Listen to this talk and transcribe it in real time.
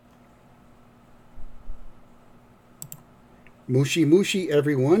Mushi Mushi,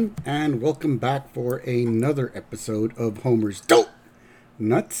 everyone, and welcome back for another episode of Homer's Dope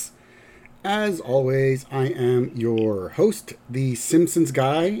Nuts. As always, I am your host, the Simpsons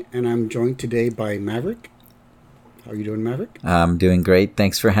guy, and I'm joined today by Maverick. How are you doing, Maverick? I'm doing great.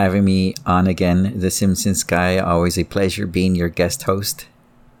 Thanks for having me on again, The Simpsons guy. Always a pleasure being your guest host.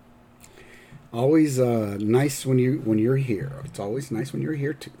 Always nice when you're here. It's always nice when you're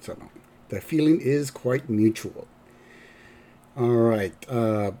here too. So the feeling is quite mutual. All right.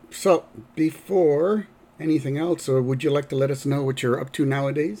 So before anything else, would you like to let us know what you're up to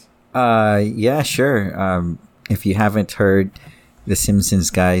nowadays? Yeah, sure. If you haven't heard The Simpsons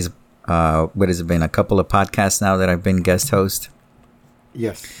guys, what has it been? A couple of podcasts now that I've been guest host.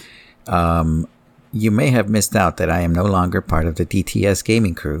 Yes. You may have missed out that I am no longer part of the DTS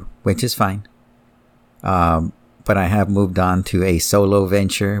gaming crew, which is fine. But I have moved on to a solo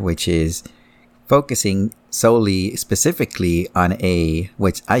venture, which is focusing specifically on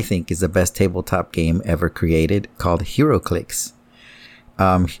which I think is the best tabletop game ever created, called HeroClix.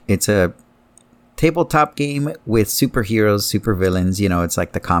 It's a tabletop game with superheroes, supervillains. It's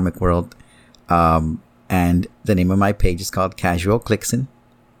like the comic world. And the name of my page is called Casual Clixin.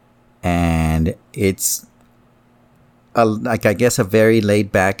 And it's I guess a very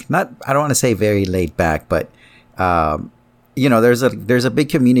laid back, I don't want to say very laid back, but there's a big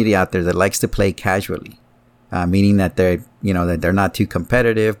community out there that likes to play casually, meaning that they're not too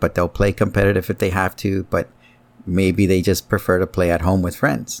competitive, but they'll play competitive if they have to, but maybe they just prefer to play at home with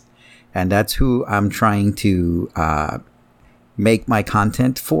friends. And that's who I'm trying to make my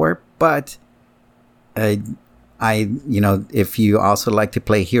content for. But if you also like to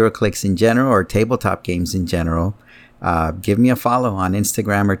play HeroClix in general or tabletop games in general, give me a follow on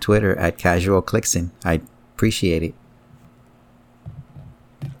Instagram or Twitter at Casual Clixin. I appreciate it.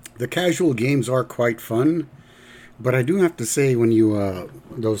 The casual games are quite fun, but I do have to say, when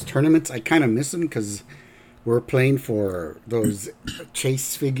those tournaments, I kind of miss them because we're playing for those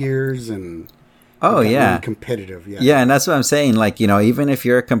chase figures and yeah, competitive. Yeah, and that's what I'm saying. Like, even if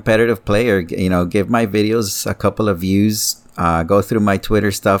you're a competitive player, give my videos a couple of views. Go through my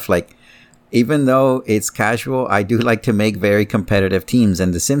Twitter stuff. Like, even though it's casual, I do like to make very competitive teams,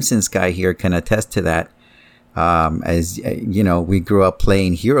 and the Simpsons guy here can attest to that. As we grew up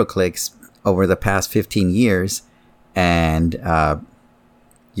playing HeroClix over the past 15 years, and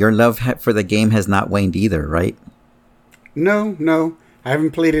your love for the game has not waned either, right? No. I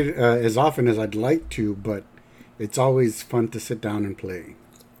haven't played it as often as I'd like to, but it's always fun to sit down and play.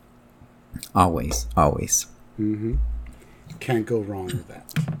 Always. Mm-hmm. Can't go wrong with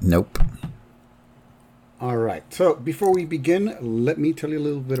that. Nope. All right. So before we begin, let me tell you a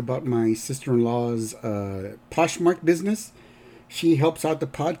little bit about my sister-in-law's Poshmark business. She helps out the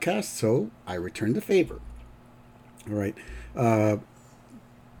podcast, so I return the favor. All right. Her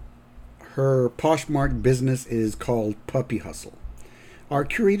Poshmark business is called Puppy Hustle. Our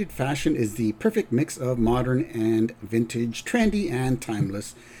curated fashion is the perfect mix of modern and vintage, trendy and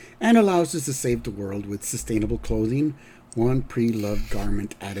timeless, and allows us to save the world with sustainable clothing, one pre-loved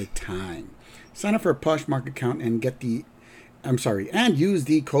garment at a time. Sign up for a Poshmark account and and use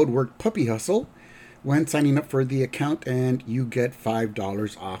the code word Puppy Hustle when signing up for the account, and you get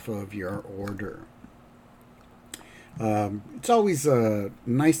 $5 off of your order. It's always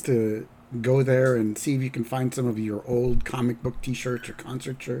nice to go there and see if you can find some of your old comic book t-shirts or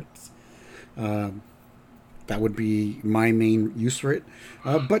concert shirts. That would be my main use for it.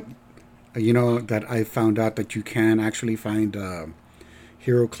 But that I found out that you can actually find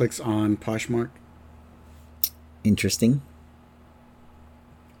HeroClix on Poshmark. Interesting.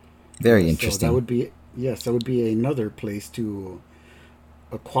 Very interesting. So that would be another place to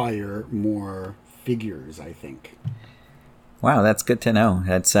acquire more figures, I think. Wow, that's good to know.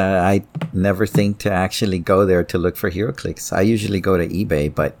 That's I never think to actually go there to look for HeroClix. I usually go to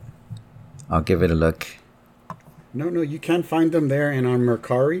eBay, but I'll give it a look. No, you can find them there, and on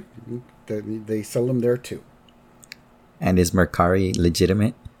Mercari, they sell them there too. And is Mercari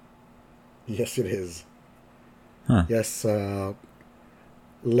legitimate? Yes, it is. Huh. Yes,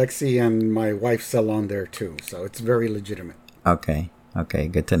 Lexi and my wife sell on there too, so it's very legitimate. Okay,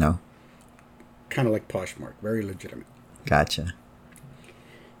 good to know. Kind of like Poshmark, very legitimate. Gotcha.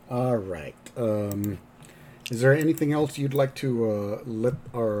 All right. Is there anything else you'd like to let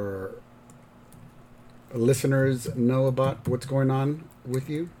our listeners know about what's going on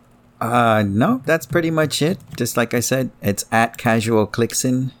with you? No, that's pretty much it. Just like I said, it's at Casual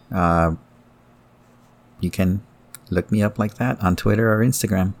Clixin. You can look me up like that on Twitter or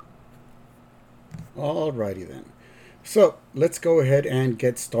Instagram. All righty then. So let's go ahead and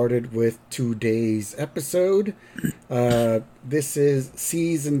get started with today's episode. This is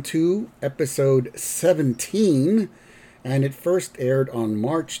season 2, episode 17, and it first aired on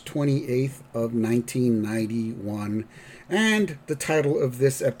March 28th of 1991. And the title of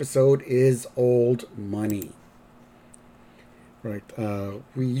this episode is Old Money. Right.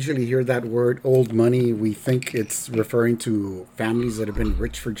 We usually hear that word, old money. We think it's referring to families that have been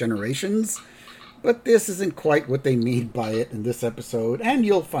rich for generations. But this isn't quite what they mean by it in this episode, and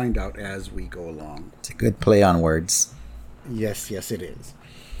you'll find out as we go along. It's a good play on words. Yes, it is.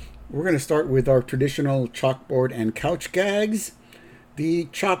 We're going to start with our traditional chalkboard and couch gags. The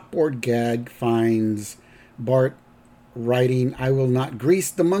chalkboard gag finds Bart writing, "I will not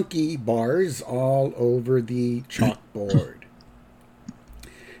grease the monkey" bars all over the chalkboard.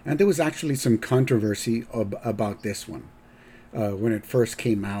 And there was actually some controversy about this one. When it first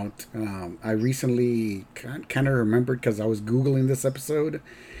came out, I recently kind of remembered because I was Googling this episode,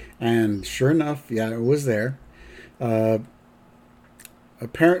 and sure enough, yeah, it was there.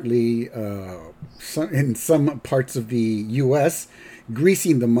 Apparently, in some parts of the U.S.,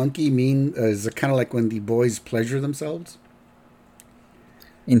 greasing the monkey is kind of like when the boys pleasure themselves.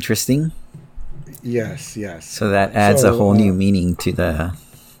 Interesting. Yes. So that adds a whole new meaning to the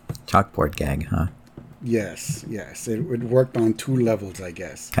chalkboard gag, huh? Yes. It worked on 2 levels, I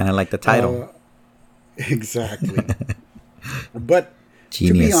guess. Kind of like the title. Exactly. But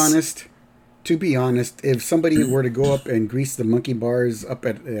Genius. to be honest, if somebody were to go up and grease the monkey bars up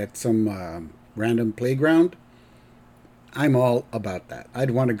at some random playground, I'm all about that.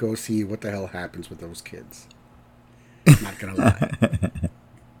 I'd want to go see what the hell happens with those kids. Not gonna lie.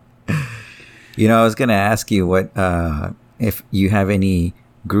 I was gonna ask you what if you have any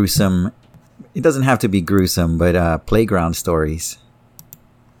gruesome. It doesn't have to be gruesome, but playground stories.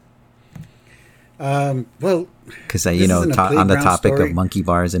 Well, because on the topic of monkey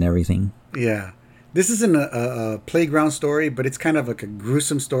bars and everything. Yeah, this isn't a playground story, but it's kind of like a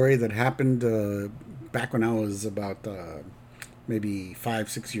gruesome story that happened back when I was about maybe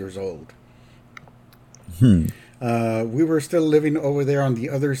 5-6 years old. We were still living over there on the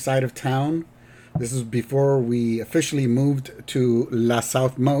other side of town. This is before we officially moved to La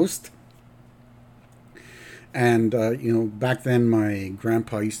Southmost. And back then my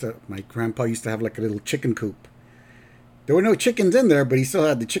grandpa used to have like a little chicken coop. There were no chickens in there, but he still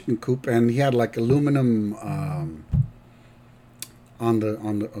had the chicken coop, and he had like aluminum on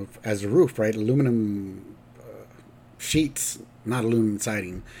the as a roof, right? Aluminum sheets, not aluminum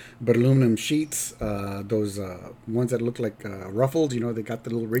siding, but aluminum sheets. Those ones that look like ruffled. They got the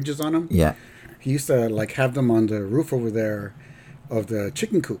little ridges on them. Yeah. He used to like have them on the roof over there of the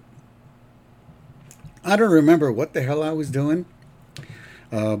chicken coop. I don't remember what the hell I was doing,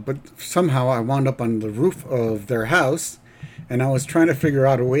 but somehow I wound up on the roof of their house, and I was trying to figure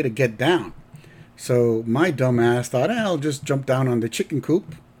out a way to get down. So my dumbass thought, I'll just jump down on the chicken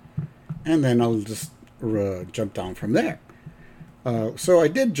coop, and then I'll just jump down from there. So I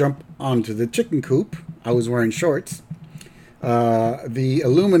did jump onto the chicken coop. I was wearing shorts. The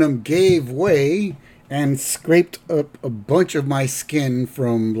aluminum gave way and scraped up a bunch of my skin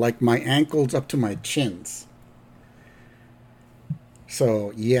from like my ankles up to my chins.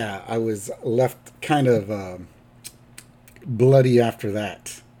 So yeah, I was left kind of bloody after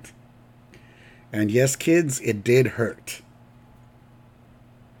that. And yes, kids, it did hurt.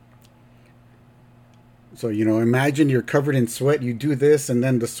 So, imagine you're covered in sweat, you do this, and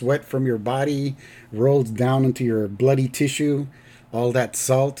then the sweat from your body rolls down into your bloody tissue. All that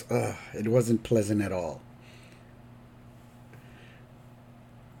salt, it wasn't pleasant at all.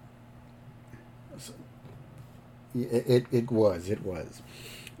 It was.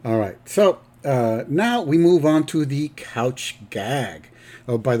 All right. So now we move on to the couch gag.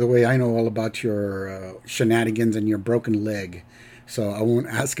 Oh, by the way, I know all about your shenanigans and your broken leg, so I won't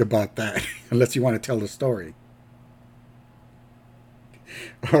ask about that unless you want to tell the story.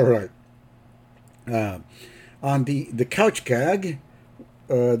 All right. On the couch gag,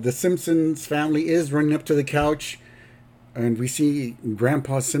 the Simpsons family is running up to the couch, and we see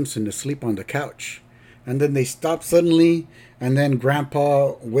Grandpa Simpson asleep on the couch. And then they stop suddenly, and then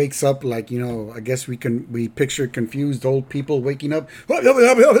Grandpa wakes up like, I guess we picture confused old people waking up with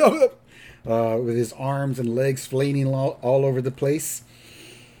his arms and legs flailing all over the place.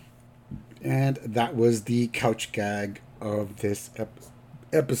 And that was the couch gag of this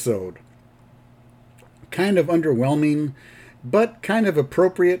episode. Kind of underwhelming, but kind of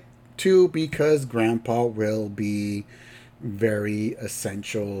appropriate too, because Grandpa will be very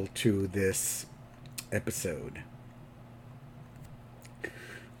essential to this episode.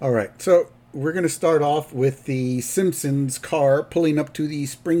 All right, so we're going to start off with the Simpsons car pulling up to the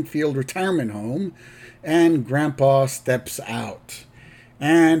Springfield retirement home, and Grandpa steps out.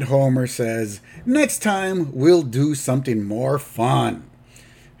 And Homer says, "Next time we'll do something more fun."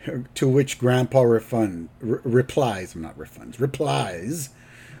 To which Grandpa replies,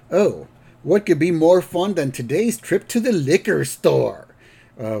 "Oh, what could be more fun than today's trip to the liquor store?"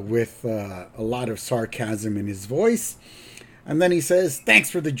 With a lot of sarcasm in his voice. And then he says, "Thanks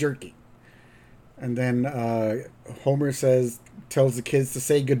for the jerky." And then Homer tells the kids to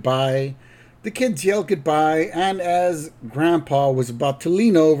say goodbye. The kids yell goodbye, and as Grandpa was about to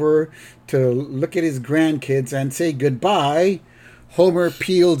lean over to look at his grandkids and say goodbye, Homer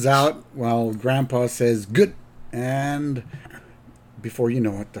peels out while Grandpa says good, and before you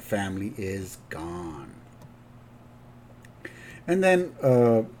know it, the family is gone. And then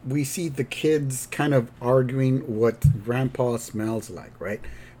we see the kids kind of arguing what Grandpa smells like, right?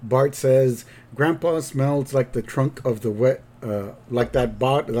 Bart says, "Grandpa smells like the trunk of the wet, like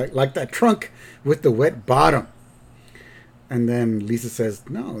that trunk with the wet bottom." And then Lisa says,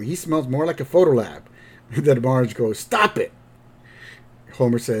 "No, he smells more like a photo lab." And then Marge goes, "Stop it."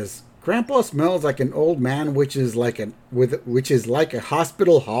 Homer says, "Grandpa smells like an old man, which is like a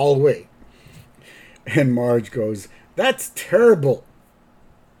hospital hallway." And Marge goes, "That's terrible.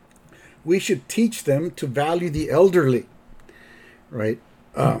 We should teach them to value the elderly." Right?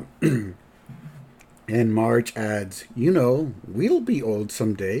 And Marge adds, "We'll be old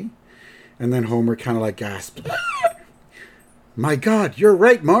someday." And then Homer kind of like gasps, "My God, you're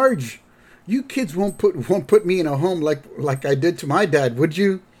right, Marge. You kids won't put me in a home like I did to my dad, would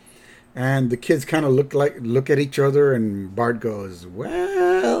you?" And the kids kind of look at each other, and Bart goes,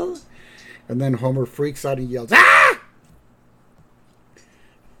 "Well," and then Homer freaks out and yells, "Ah!"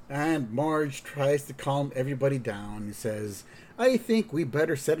 And Marge tries to calm everybody down and says, "I think we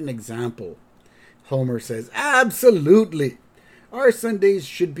better set an example." Homer says, "Absolutely. Our Sundays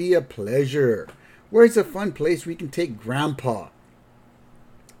should be a pleasure. Where's a fun place we can take Grandpa?"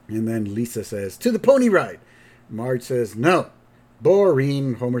 And then Lisa says, "To the pony ride." Marge says, "No.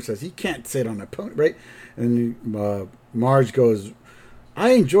 Boring." Homer says, "He can't sit on a pony," right? And Marge goes,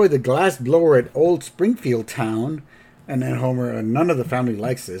 "I enjoy the glass blower at Old Springfield Town." And then Homer, none of the family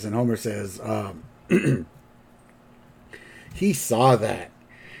likes this. And Homer says, "He saw that."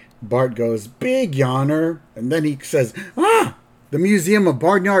 Bart goes, "Big yawner." And then he says, "The Museum of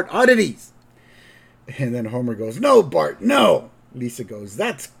Barnyard Oddities." And then Homer goes, "No, Bart, no." Lisa goes,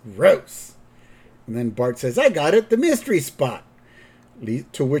 "That's gross." And then Bart says, "I got it, the mystery spot."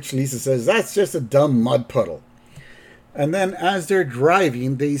 To which Lisa says, "That's just a dumb mud puddle." And then as they're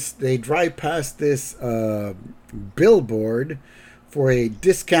driving, they drive past this billboard for a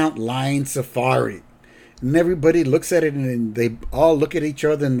discount line safari. And everybody looks at it, and they all look at each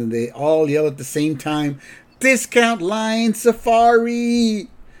other, and they all yell at the same time, "Discount line safari!"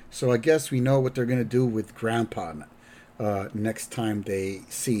 So I guess we know what they're going to do with Grandpa next time they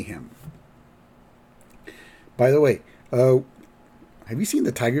see him. By the way, have you seen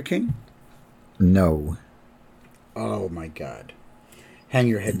The Tiger King? No. Oh my God! Hang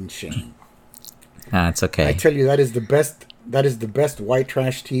your head in shame. It's okay. I tell you, that is the best white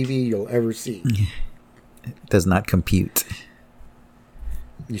trash TV you'll ever see. It does not compute.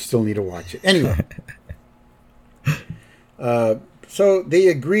 You still need to watch it. Anyway. So they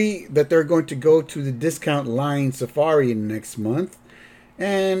agree that they're going to go to the discount line safari next month.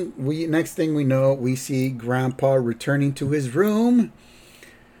 And next thing we know, we see Grandpa returning to his room.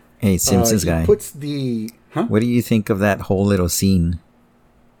 Hey, Simpsons guy. Puts the... Huh? What do you think of that whole little scene?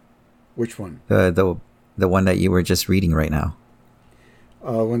 Which one? The one that you were just reading right now.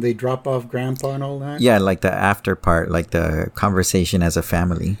 When they drop off Grandpa and all that? Yeah, like the after part, like the conversation as a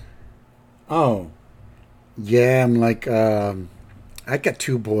family. Oh. Yeah, I'm like, I got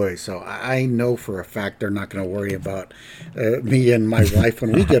two boys, so I know for a fact they're not going to worry about me and my wife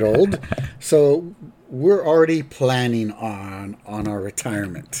when we get old. So we're already planning on our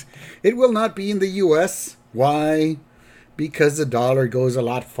retirement. It will not be in the U.S. Why? Because the dollar goes a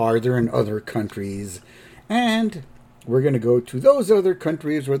lot farther in other countries. And we're going to go to those other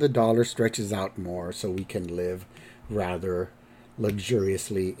countries where the dollar stretches out more so we can live rather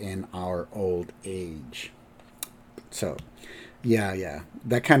luxuriously in our old age. So, yeah.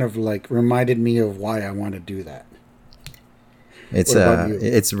 That kind of like reminded me of why I want to do that.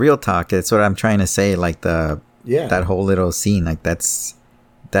 It's real talk. It's what I'm trying to say. Like that whole little scene, like that's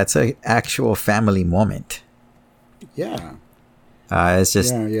a actual family moment. Yeah. It's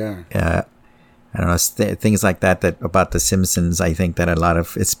just I don't know, things like that about the Simpsons. I think that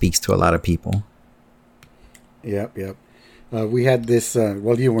it speaks to a lot of people. Yep. We had this,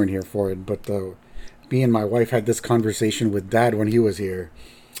 well, you weren't here for it, but me and my wife had this conversation with Dad when he was here.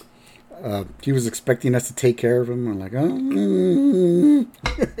 He was expecting us to take care of him. I'm like,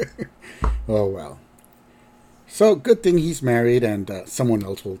 oh well. So good thing he's married and someone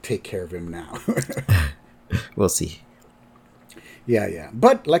else will take care of him now. We'll see. Yeah.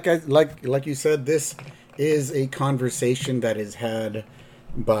 But like you said, this is a conversation that is had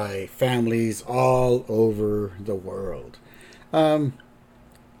by families all over the world.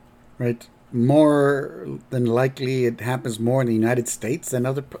 Right? More than likely, it happens more in the United States than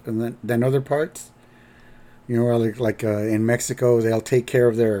other parts. You know, like in Mexico, they'll take care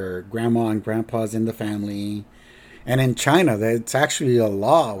of their grandma and grandpas in the family, and in China, it's actually a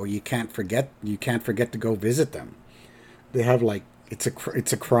law where you can't forget to go visit them. They have like it's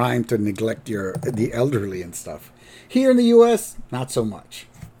a crime to neglect the elderly and stuff. Here in the U.S., not so much.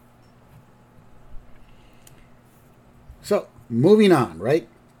 So moving on, right?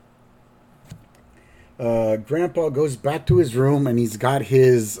 Grandpa goes back to his room and he's got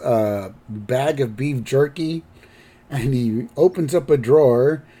his bag of beef jerky, and he opens up a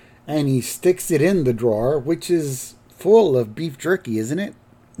drawer and he sticks it in the drawer, which is full of beef jerky, isn't it?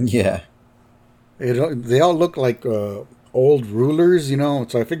 Yeah. They all look like old rulers, you know,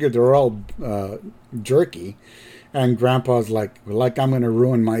 so I figured they're all jerky. And Grandpa's like I'm going to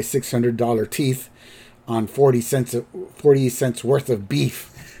ruin my $600 teeth on 40 cents worth of beef.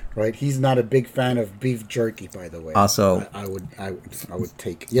 Right, he's not a big fan of beef jerky, by the way. Also, I would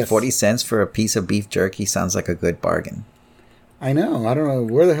take 40 cents for a piece of beef jerky sounds like a good bargain. I know. I don't know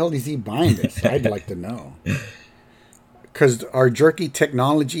where the hell is he buying this. I'd like to know, because our jerky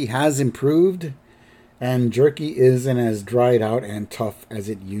technology has improved, and jerky isn't as dried out and tough as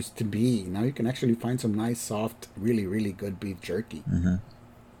it used to be. Now you can actually find some nice, soft, really, really good beef jerky. Mm-hmm.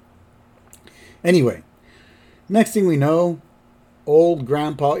 Anyway, next thing we know, old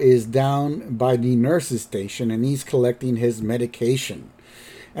Grandpa is down by the nurse's station and he's collecting his medication.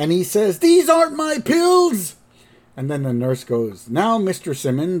 And he says, "These aren't my pills!" And then the nurse goes, "Now, Mr.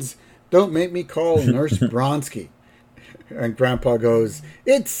 Simmons, don't make me call Nurse Bronsky." And Grandpa goes,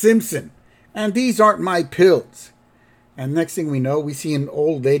 "It's Simpson, and these aren't my pills." And next thing we know, we see an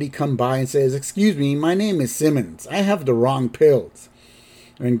old lady come by and says, "Excuse me, my name is Simmons. I have the wrong pills."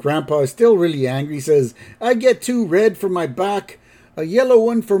 And Grandpa is still really angry. He says, "I get 2 red for my back, a yellow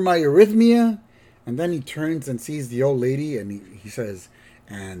one for my arrhythmia." And then he turns and sees the old lady and he says,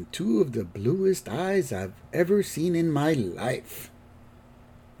 "And 2 of the bluest eyes I've ever seen in my life."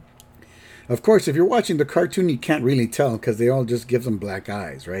 Of course, if you're watching the cartoon, you can't really tell because they all just give them black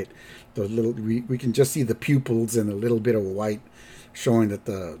eyes, right? The little we can just see the pupils and a little bit of white showing that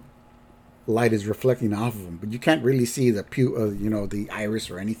the light is reflecting off of them, but you can't really see the the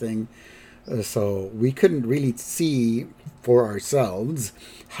iris or anything. So we couldn't really see for ourselves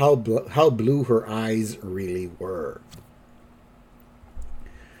how blue her eyes really were.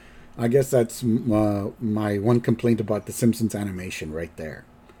 I guess that's my one complaint about the Simpsons animation right there.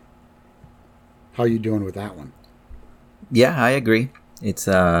 How are you doing with that one? Yeah, I agree. It's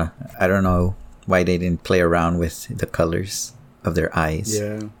I don't know why they didn't play around with the colors of their eyes.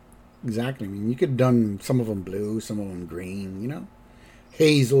 Yeah, exactly. I mean, you could have done some of them blue, some of them green,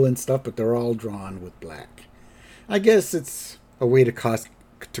 hazel and stuff, but they're all drawn with black. I guess it's a way to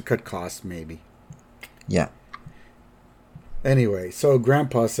cut costs, maybe. Yeah. Anyway, so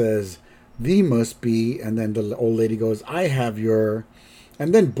Grandpa says, "Thee must be," and then the old lady goes, "I have your,"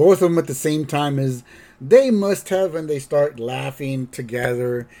 and then both of them at the same time is, "They must have," and they start laughing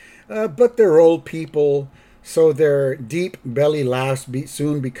together. But they're old people, so their deep belly laughs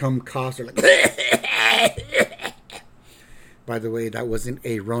soon become coughs. They're like, by the way, that wasn't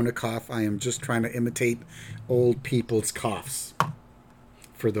a Rona cough. I am just trying to imitate old people's coughs,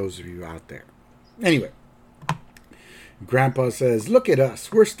 for those of you out there. Anyway, Grandpa says, "Look at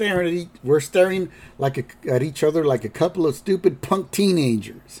us. We're staring at each other like a couple of stupid punk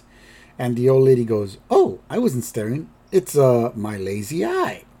teenagers." And the old lady goes, "Oh, I wasn't staring. It's my lazy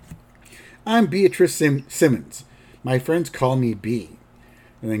eye. I'm Beatrice Simmons. My friends call me B."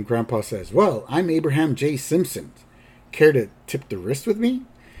 And then Grandpa says, "Well, I'm Abraham J. Simpson. Care to tip the wrist with me?"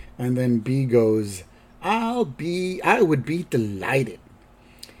 And then B goes, I would be delighted.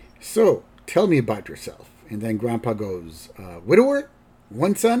 "So, tell me about yourself." And then Grandpa goes, "Widower,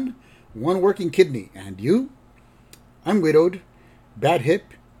 1 son, 1 working kidney. And you?" "I'm widowed, bad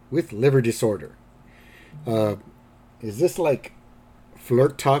hip, with liver disorder." Is this like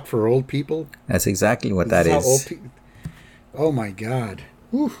flirt talk for old people? That's exactly what that is. Oh my God.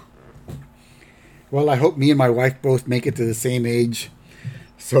 Whew. Well, I hope me and my wife both make it to the same age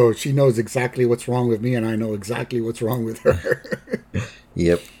So she knows exactly what's wrong with me, and I know exactly what's wrong with her.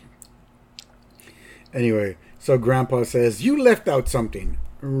 Yep. Anyway, so Grandpa says, "You left out something.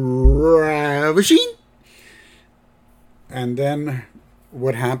 Ravishing?" And then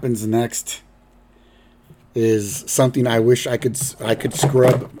what happens next is something I wish I could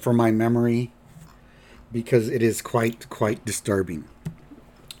scrub from my memory, because it is quite disturbing.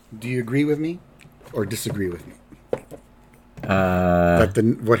 Do you agree with me or disagree with me?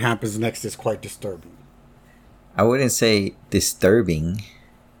 That what happens next is quite disturbing. I wouldn't say disturbing.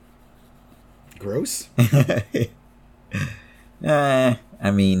 Gross? I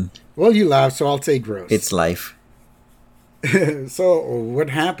mean... Well, you laugh, so I'll say gross. It's life. So what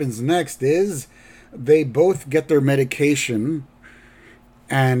happens next is they both get their medication,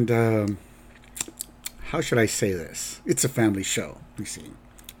 and how should I say this? It's a family show, you see.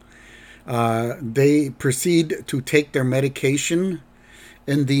 They proceed to take their medication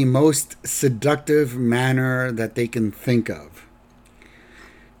in the most seductive manner that they can think of.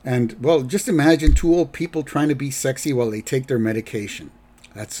 And, well, just imagine two old people trying to be sexy while they take their medication.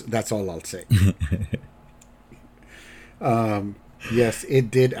 That's all I'll say. Yes,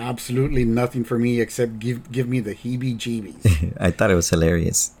 it did absolutely nothing for me except give me the heebie-jeebies. I thought it was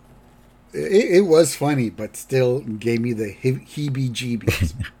hilarious. It was funny, but still gave me the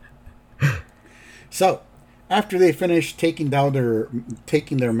heebie-jeebies. So, after they finish taking their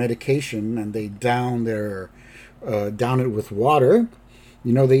medication, and they down it with water,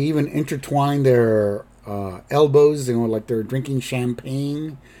 they even intertwine their elbows, like they're drinking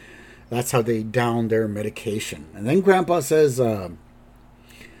champagne. That's how they down their medication. And then Grandpa says,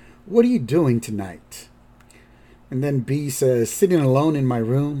 "What are you doing tonight?" And then B says, "Sitting alone in my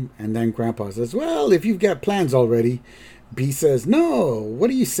room." And then Grandpa says, "Well, if you've got plans already." B says, "No, what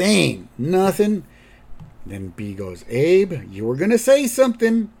are you saying?" "Nothing." Then B goes, "Abe, you were going to say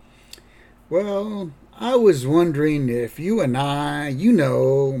something." "Well, I was wondering if you and I,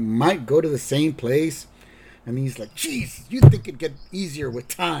 might go to the same place." And he's like, "Geez, you'd think it'd get easier with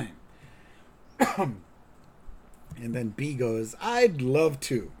time." And then B goes, "I'd love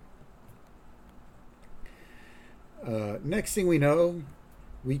to." Next thing we know,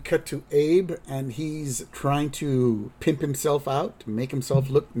 we cut to Abe, and he's trying to pimp himself out, make himself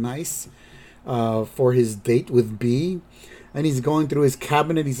look nice for his date with B. And he's going through his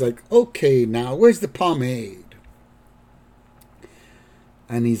cabinet. He's like, "Okay, now, where's the pomade?"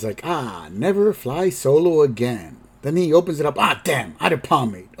 And he's like, "Never fly solo again." Then he opens it up. Damn, I had a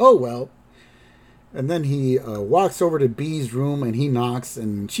pomade. Oh, well. And then he walks over to B's room, and he knocks,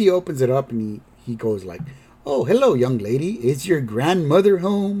 and she opens it up, and he goes like, "Oh, hello, young lady. Is your grandmother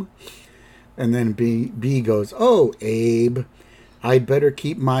home?" And then B goes, "Oh, Abe, I'd better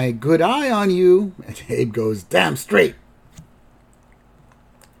keep my good eye on you." And Abe goes, "Damn straight."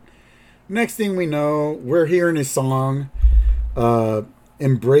 Next thing we know, we're hearing his song,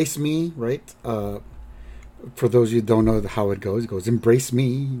 "Embrace Me," right? For those of you who don't know how it goes, "Embrace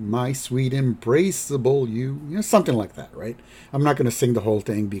me, my sweet embraceable you." Something like that, right? I'm not going to sing the whole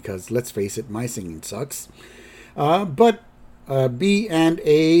thing because, let's face it, my singing sucks. But B and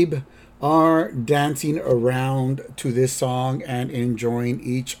Abe are dancing around to this song and enjoying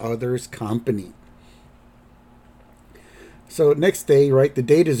each other's company. So next day, right, the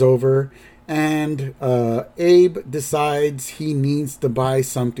date is over, and Abe decides he needs to buy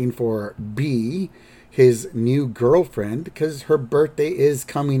something for B, his new girlfriend, because her birthday is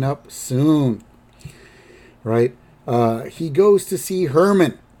coming up soon, right? He goes to see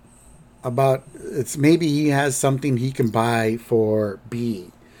Herman maybe he has something he can buy for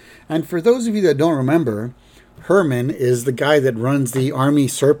B. And for those of you that don't remember, Herman is the guy that runs the Army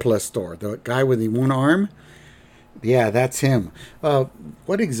surplus store, the guy with the one arm. Yeah, that's him.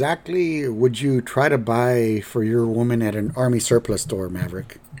 What exactly would you try to buy for your woman at an Army surplus store,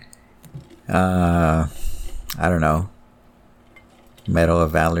 Maverick? I don't know. Medal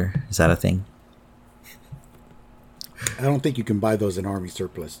of Valor. Is that a thing? I don't think you can buy those in Army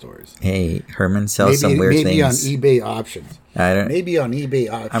surplus stores. Hey, Herman sells some weird things. Maybe on eBay options. Maybe on eBay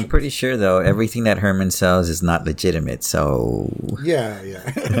options. I'm pretty sure, though, everything that Herman sells is not legitimate, so... Yeah.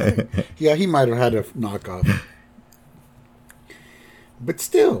 Yeah, he might have had a knockoff. But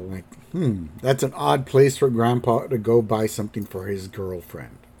still, that's an odd place for Grandpa to go buy something for his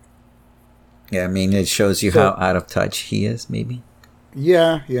girlfriend. Yeah, I mean, it shows you how out of touch he is, maybe.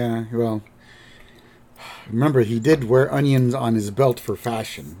 Yeah, well... Remember, he did wear onions on his belt for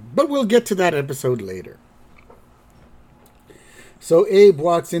fashion. But we'll get to that episode later. So Abe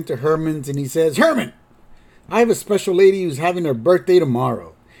walks into Herman's and he says, "Herman, I have a special lady who's having her birthday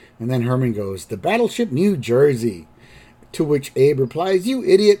tomorrow." And then Herman goes, "The Battleship New Jersey. To which Abe replies, "You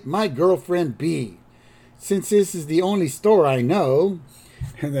idiot, my girlfriend B. Since this is the only store I know."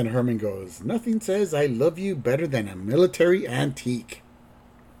 And then Herman goes, "Nothing says I love you better than a military antique."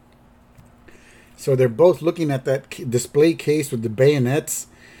 So they're both looking at that display case with the bayonets.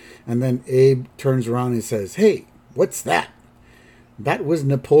 And then Abe turns around and says, "Hey, what's that?" That was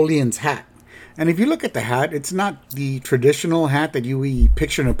Napoleon's hat. And if you look at the hat, it's not the traditional hat that you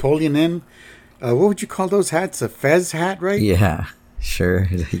picture Napoleon in. What would you call those hats? A fez hat, right? Yeah, sure.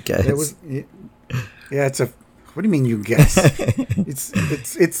 I guess. Yeah, it's a. What do you mean you guess?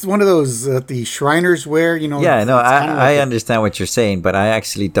 it's one of those the Shriners wear. You know. Yeah, no, I like understand what you're saying, but I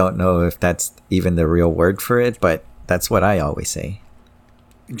actually don't know if that's even the real word for it. But that's what I always say.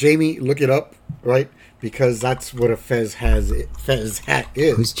 Jamie, look it up, right? Because that's what a fez hat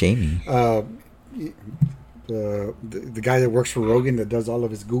is. Who's Jamie? The guy that works for Rogan that does all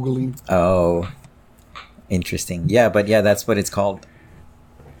of his Googling. Oh, interesting. Yeah, but yeah, that's what it's called.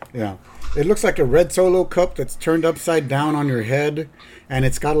 Yeah. It looks like a red Solo cup that's turned upside down on your head, and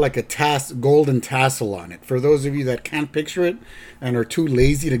it's got like a golden tassel on it. For those of you that can't picture it and are too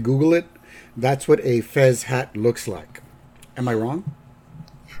lazy to Google it, that's what a fez hat looks like. Am I wrong?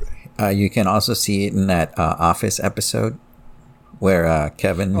 You can also see it in that Office episode where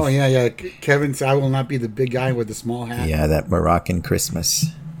Kevin... Oh, yeah. Kevin said, "I will not be the big guy with the small hat." Yeah, that Moroccan Christmas.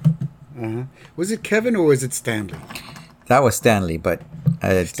 Uh-huh. Was it Kevin or was it Stanley? That was Stanley, but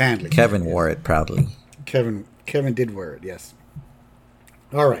Stanley. Kevin wore it proudly. Kevin did wear it, yes.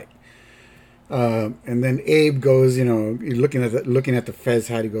 All right. And then Abe goes, looking at the fez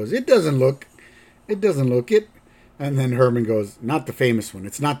hat, he goes, it doesn't look it. And then Herman goes, "Not the famous one.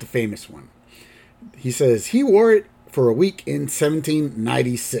 It's not the famous one." He says he wore it for a week in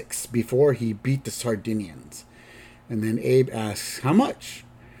 1796 before he beat the Sardinians. And then Abe asks, "How much?"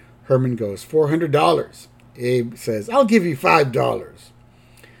 Herman goes, $400. Abe says, "I'll give you $5.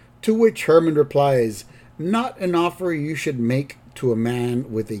 To which Herman replies, "Not an offer you should make to a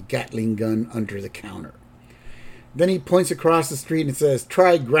man with a Gatling gun under the counter." Then he points across the street and says,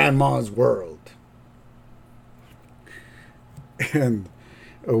 "Try Grandma's World." And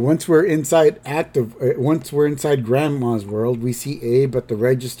once we're inside Grandma's World, we see Abe at the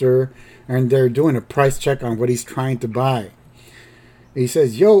register, and they're doing a price check on what he's trying to buy. He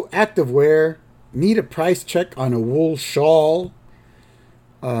says, "Yo, activewear, need a price check on a wool shawl."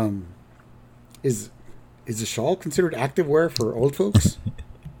 Is a shawl considered activewear for old folks?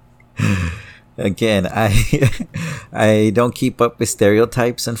 Again, I don't keep up with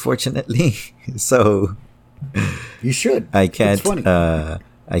stereotypes, unfortunately. So you should. I can't. It's funny.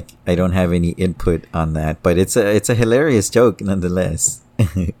 I don't have any input on that, but it's a hilarious joke nonetheless.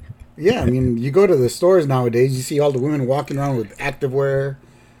 Yeah, I mean, you go to the stores nowadays, you see all the women walking around with activewear,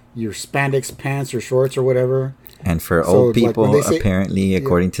 your spandex pants or shorts or whatever. And for old people, apparently,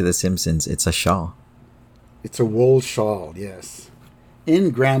 according to The Simpsons, it's a shawl. It's a wool shawl, yes. In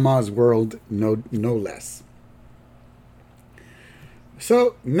Grandma's World, no less.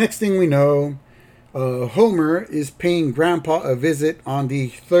 So, next thing we know, Homer is paying Grandpa a visit on the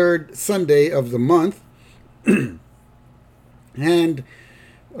third Sunday of the month. And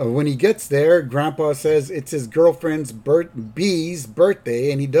when he gets there, Grandpa says it's his girlfriend's Bee's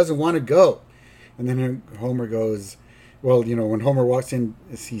birthday and he doesn't want to go. And then Homer goes, well, when Homer walks in,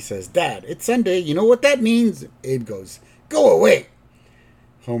 he says, "Dad, it's Sunday. You know what that means?" Abe goes, "Go away."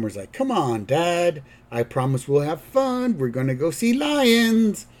 Homer's like, "Come on, Dad. I promise we'll have fun. We're going to go see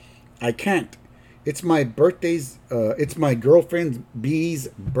lions." "I can't. It's my girlfriend's Bee's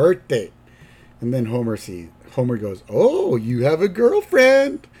birthday." And then Homer goes, "Oh, you have a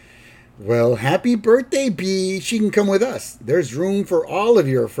girlfriend? Well, happy birthday, Bee. She can come with us. There's room for all of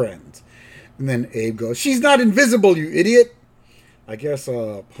your friends." And then Abe goes, "She's not invisible, you idiot." I guess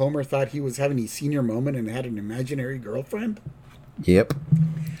Homer thought he was having a senior moment and had an imaginary girlfriend. Yep.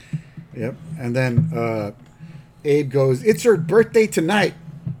 And then Abe goes, "It's her birthday tonight."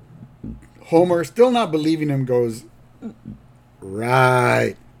 Homer, still not believing him, goes,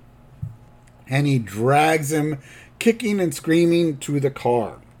 "Right." And he drags him, kicking and screaming, to the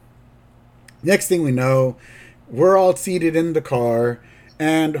car. Next thing we know, we're all seated in the car,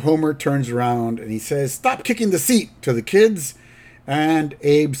 and Homer turns around and he says, "Stop kicking the seat," to the kids. And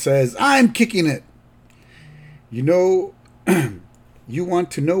Abe says, "I'm kicking it." You want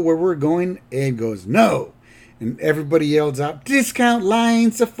to know where we're going? Abe goes, "No." And everybody yells out, "Discount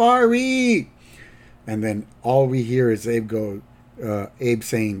Line Safari." And then all we hear is Abe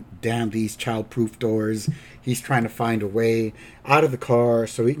saying, "Damn these child-proof doors." He's trying to find a way out of the car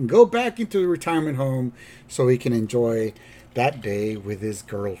so he can go back into the retirement home so he can enjoy that day with his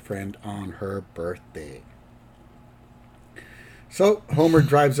girlfriend on her birthday. So Homer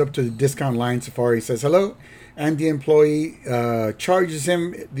drives up to the Discount Lion Safari, says hello, and the employee charges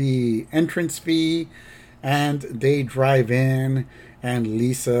him the entrance fee, and they drive in, and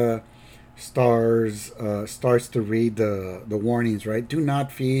Lisa starts to read the warnings, right? Do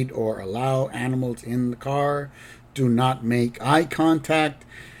not feed or allow animals in the car. Do not make eye contact.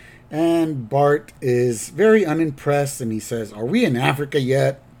 And Bart is very unimpressed, and he says, "Are we in Africa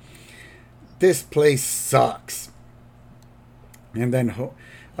yet? This place sucks." And then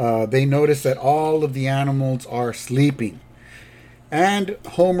they notice that all of the animals are sleeping. And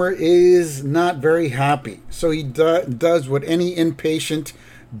Homer is not very happy. So he does what any impatient,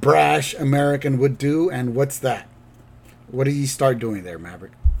 brash American would do. And what's that? What did he start doing there,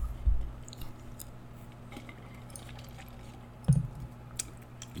 Maverick?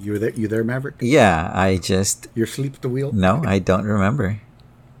 You there, Maverick? Yeah, I just... You're asleep at the wheel? No, I don't remember.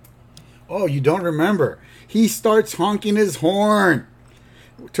 Oh, you don't remember? He starts honking his horn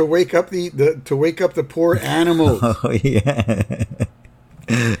to wake up the poor animals. Oh, yeah.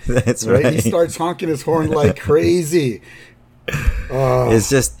 That's right. He starts honking his horn like crazy. It's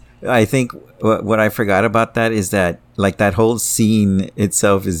just, I think what I forgot about that is that, like, that whole scene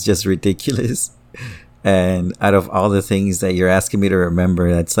itself is just ridiculous. And out of all the things that you're asking me to remember,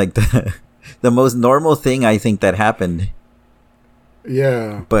 that's like the most normal thing I think that happened.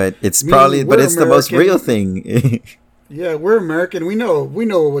 Yeah. But it's probably, but it's American. The most real thing. Yeah, we're American. We know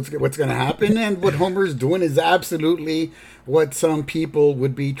what's going to happen, and what Homer's doing is absolutely what some people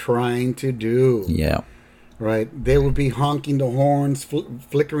would be trying to do. Yeah. Right? They would be honking the horns,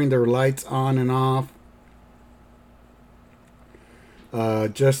 flickering their lights on and off.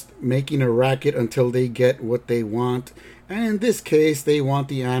 Just making a racket until they get what they want. And in this case, they want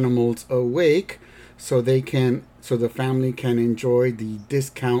the animals awake so the family can enjoy the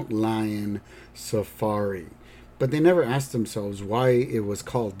Discount Lion Safari. But they never asked themselves why it was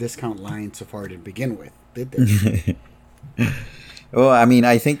called Discount Lion Safari to begin with, did they? Well, I mean,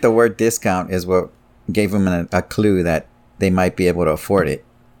 I think the word discount is what gave them a clue that they might be able to afford it.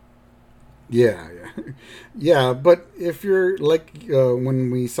 Yeah. Yeah, but if you're like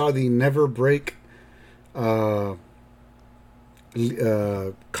when we saw the Never Break collar,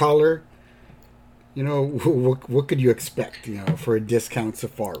 what could you expect, for a discount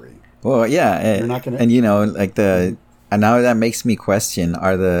safari? Well, yeah, you're not gonna... and and now that makes me question: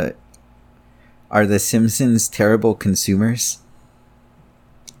 are the Simpsons terrible consumers?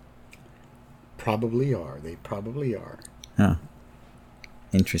 Probably are. They probably are. Huh.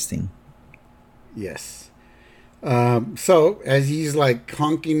 Interesting. Yes. So as he's like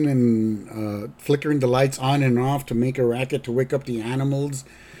honking and flickering the lights on and off to make a racket to wake up the animals,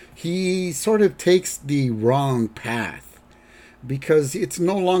 he sort of takes the wrong path because it's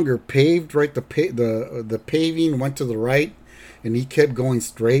no longer paved. Right, the paving went to the right, and he kept going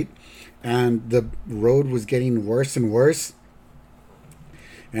straight, and the road was getting worse and worse.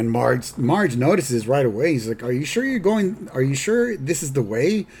 And Marge notices right away. He's like, "Are you sure this is the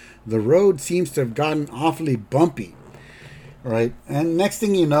way? The road seems to have gotten awfully bumpy." Right? And next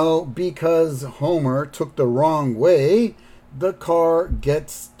thing you know, because Homer took the wrong way, the car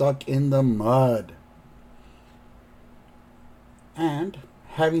gets stuck in the mud. And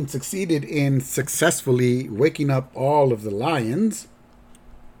having succeeded in successfully waking up all of the lions,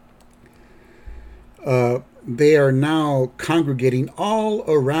 they are now congregating all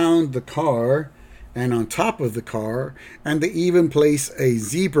around the car and on top of the car, and they even place a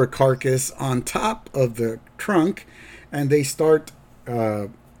zebra carcass on top of the trunk, and they start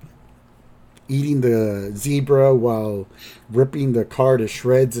eating the zebra while ripping the car to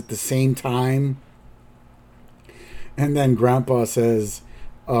shreds at the same time. And then Grandpa says,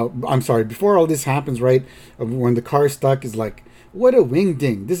 I'm sorry, before all this happens, right, when the car's stuck, is like, "What a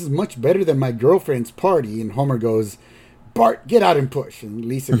wing-ding. This is much better than my girlfriend's party." And Homer goes, "Bart, get out and push." And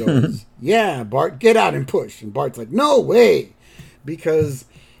Lisa goes, "Yeah, Bart, get out and push." And Bart's like, "No way." Because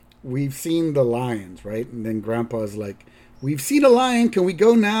we've seen the lions, right? And then Grandpa's like, "We've seen a lion. Can we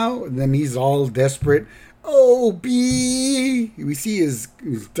go now?" And then he's all desperate. "Oh, B." We see his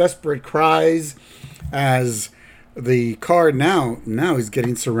desperate cries as the car now is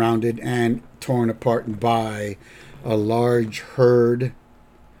getting surrounded and torn apart by a large herd.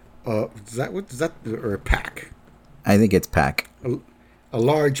 Is that or a pack? I think it's pack. A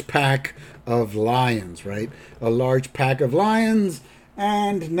large pack of lions, right? A large pack of lions,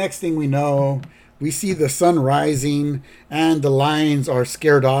 and next thing we know, we see the sun rising, and the lions are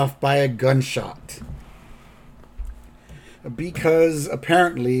scared off by a gunshot. Because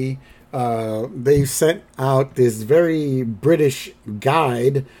apparently They sent out this very British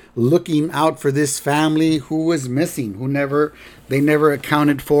guide looking out for this family who was missing, they never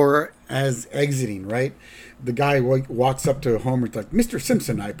accounted for as exiting, right? The guy walks up to Homer, like, Mr.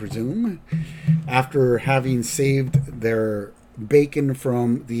 Simpson, I presume, after having saved their bacon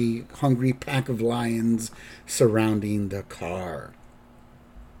from the hungry pack of lions surrounding the car.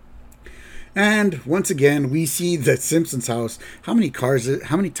 And once again, we see the Simpsons house. How many times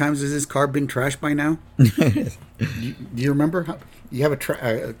has this car been trashed by now? do you remember? You have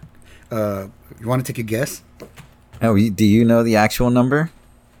you want to take a guess? Oh, do you know the actual number?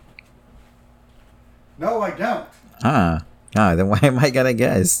 No, I don't. Then why am I gonna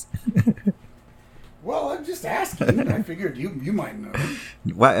guess? Well, I'm just asking. I figured you might know.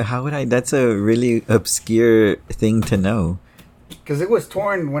 Why? How would I? That's a really obscure thing to know. Because it was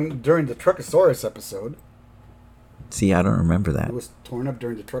torn during the Truckosaurus episode. See, I don't remember that. It was torn up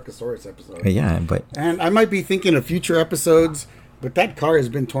during the Truckosaurus episode. Yeah, and I might be thinking of future episodes, but that car has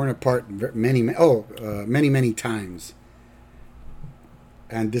been torn apart many times.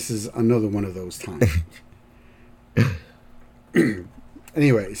 And this is another one of those times.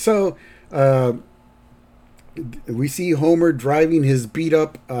 Anyway, so we see Homer driving his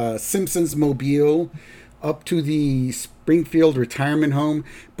beat-up Simpsons mobile up to the Springfield retirement home.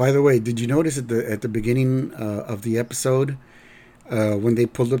 By the way, did you notice at the beginning of the episode when they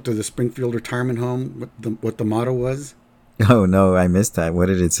pulled up to the Springfield retirement home what the motto was? Oh no, I missed that. What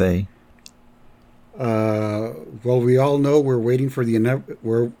did it say? Well, we all know we're waiting for the inevitable.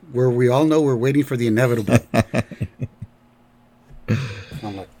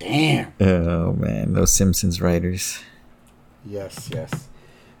 I'm like, damn. Oh man, those Simpsons writers. Yes.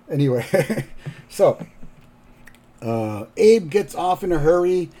 Anyway, so Abe gets off in a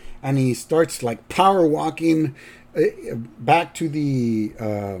hurry and he starts like power walking back to the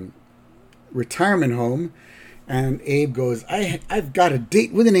retirement home. And Abe goes, I've got a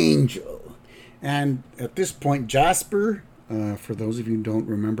date with an angel. And at this point, Jasper, for those of you who don't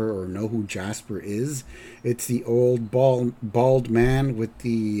remember or know who Jasper is, it's the old bald man with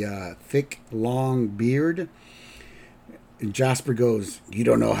the thick, long beard. And Jasper goes, you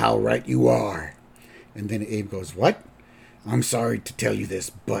don't know how right you are. And then Abe goes, what? I'm sorry to tell you this,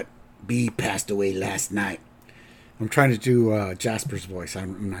 but B passed away last night. I'm trying to do Jasper's voice.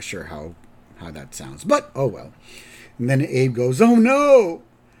 I'm not sure how that sounds, but oh well. And then Abe goes, oh no.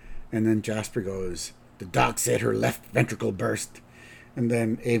 And then Jasper goes, the doc said her left ventricle burst. And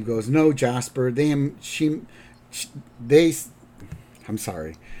then Abe goes, no, Jasper, I'm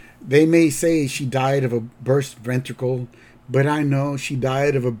sorry. They may say she died of a burst ventricle, but I know she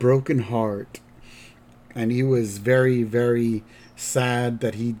died of a broken heart. And he was very, very sad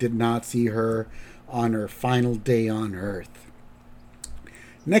that he did not see her on her final day on Earth.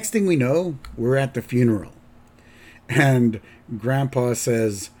 Next thing we know, we're at the funeral. And Grandpa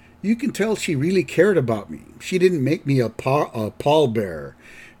says, you can tell she really cared about me. She didn't make me a pallbearer,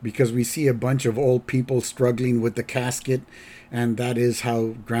 because we see a bunch of old people struggling with the casket, and that is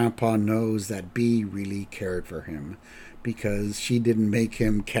how Grandpa knows that Bea really cared for him, because she didn't make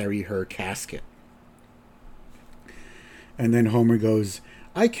him carry her casket. And then Homer goes,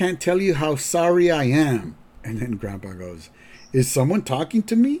 I can't tell you how sorry I am. And then Grandpa goes, is someone talking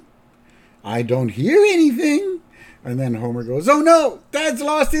to me? I don't hear anything. And then Homer goes, oh no, Dad's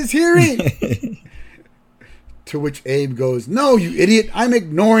lost his hearing. To which Abe goes, no, you idiot, I'm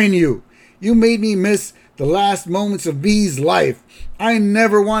ignoring you. You made me miss the last moments of Bea's life. I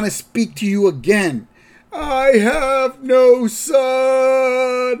never want to speak to you again. I have no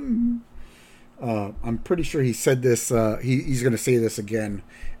son. I'm pretty sure he said this. He's going to say this again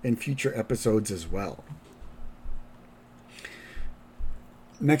in future episodes as well.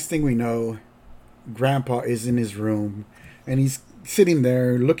 Next thing we know, Grandpa is in his room and he's sitting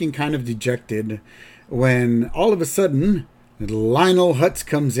there looking kind of dejected when all of a sudden Lionel Hutz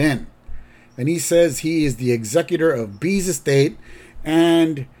comes in and he says he is the executor of Bea's estate,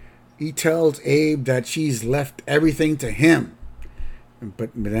 and he tells Abe that she's left everything to him.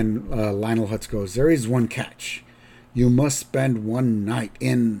 But then Lionel Hutz goes, there is one catch. You must spend one night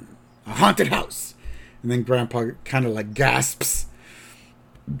in a haunted house. And then Grandpa kind of like gasps.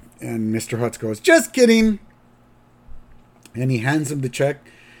 And Mr. Hutz goes, just kidding. And he hands him the check.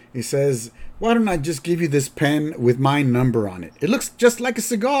 He says, why don't I just give you this pen with my number on it? It looks just like a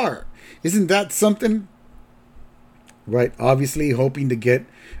cigar. Isn't that something? Right, obviously hoping to get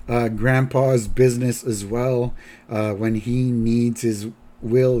Grandpa's business as well when he needs his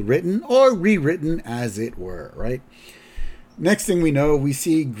will written or rewritten, as it were, right? Next thing we know, we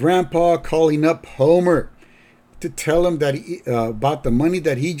see Grandpa calling up Homer to tell him that about the money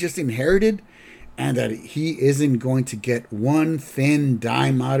that he just inherited, and that he isn't going to get one thin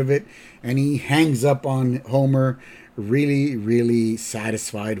dime out of it. And he hangs up on Homer, really, really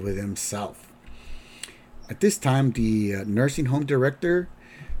satisfied with himself. At this time, the nursing home director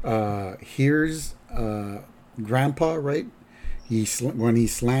hears Grandpa, right? When he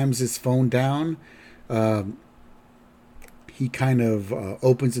slams his phone down, he kind of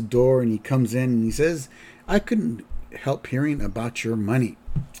opens the door and he comes in and he says, "I couldn't help hearing about your money.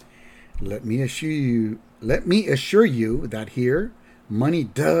 Let me assure you that here, money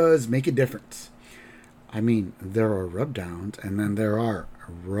does make a difference. I mean, there are rub downs and then there are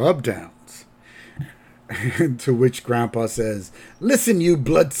rub downs." To which Grandpa says, "Listen, you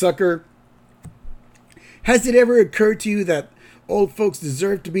bloodsucker. Has it ever occurred to you that old folks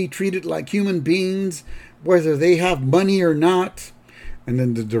deserve to be treated like human beings, whether they have money or not?" And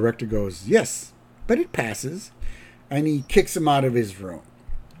then the director goes, "Yes, but it passes." And he kicks him out of his room.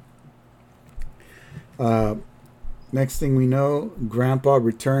 Next thing we know, Grandpa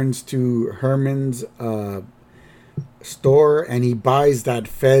returns to Herman's store and he buys that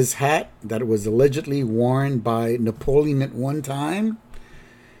fez hat that was allegedly worn by Napoleon at one time.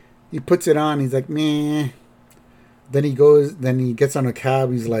 He puts it on. He's like, meh. Then he gets on a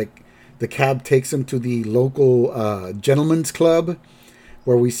cab. He's like, the cab takes him to the local gentleman's club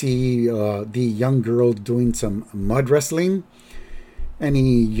where we see the young girl doing some mud wrestling. And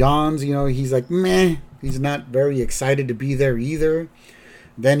he yawns, he's like, meh. He's not very excited to be there either.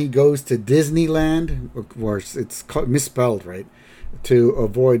 Then he goes to Disneyland, of course, it's misspelled, right? To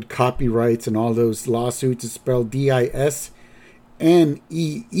avoid copyrights and all those lawsuits. It's spelled Disneeland.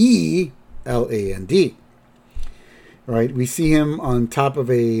 Right? We see him on top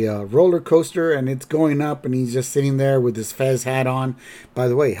of a roller coaster and it's going up and he's just sitting there with his fez hat on. By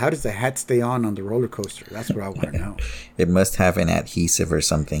the way, how does the hat stay on the roller coaster? That's what I want to know. It must have an adhesive or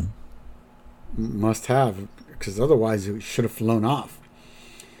something. Must have, because otherwise it should have flown off.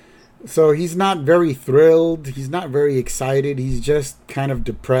 So he's not very thrilled. He's not very excited. He's just kind of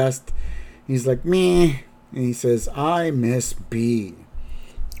depressed. He's like, meh. And he says, "I miss B."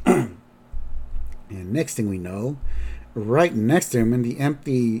 And next thing we know, right next to him in the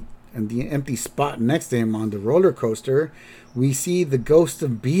empty spot next to him on the roller coaster, we see the ghost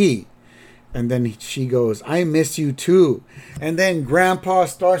of B. And then she goes, "I miss you too." And then Grandpa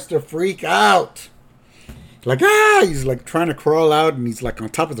starts to freak out. Like, he's like trying to crawl out and he's like on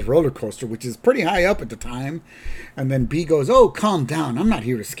top of the roller coaster, which is pretty high up at the time. And then B goes, "Oh, calm down. I'm not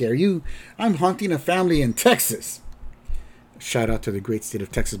here to scare you. I'm haunting a family in Texas." Shout out to the great state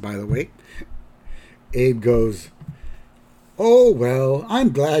of Texas, by the way. Abe goes, "Oh, well,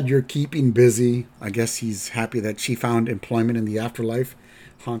 I'm glad you're keeping busy." I guess he's happy that she found employment in the afterlife,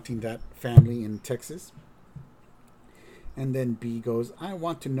 haunting that family in Texas. And then B goes, "I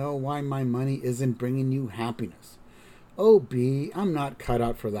want to know why my money isn't bringing you happiness." "Oh, B, I'm not cut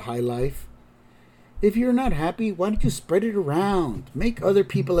out for the high life." "If you're not happy, why don't you spread it around? Make other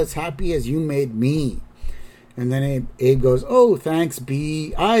people as happy as you made me." And then Abe goes, "Oh, thanks,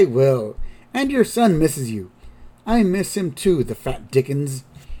 B, I will. And your son misses you." "I miss him too, the fat Dickens."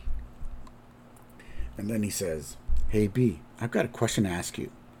 And then he says, "Hey, B, I've got a question to ask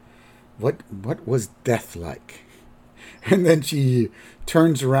you. What was death like?" And then she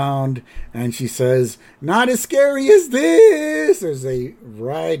turns around and she says, "Not as scary as this," as they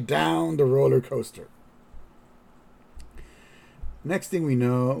ride down the roller coaster. Next thing we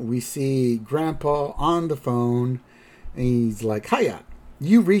know, we see Grandpa on the phone. And he's like, "Hiya,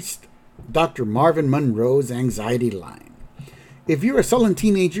 you reached Dr. Marvin Monroe's anxiety line. If you're a sullen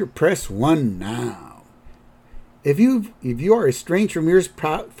teenager, press 1 now. If you are estranged from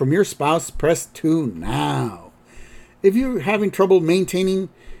your spouse, press 2 now. If you're having trouble maintaining,"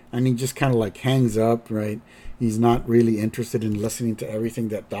 and he just kind of like hangs up, right? He's not really interested in listening to everything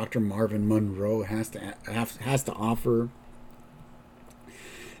that Dr. Marvin Monroe has to offer.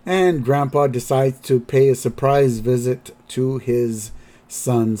 And Grandpa decides to pay a surprise visit to his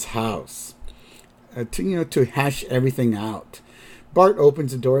son's house, to hash everything out. Bart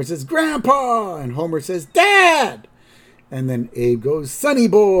opens the door and says, "Grandpa!" And Homer says, "Dad!" And then Abe goes, "Sonny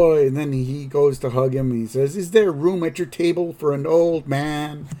boy!" And then he goes to hug him and he says, "Is there room at your table for an old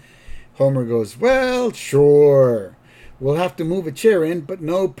man?" Homer goes, "Well, sure. We'll have to move a chair in, but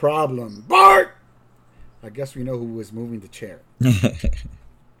no problem." "Bart!" I guess we know who was moving the chair.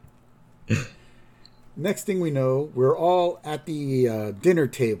 Next thing we know, we're all at the dinner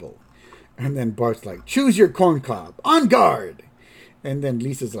table. And then Bart's like, "Choose your corn cob. On guard." And then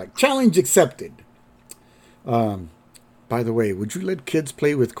Lisa's like, "Challenge accepted." By the way, would you let kids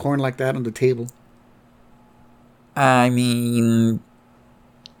play with corn like that on the table? I mean,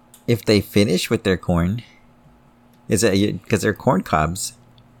 if they finish with their corn, is it because they're corn cobs?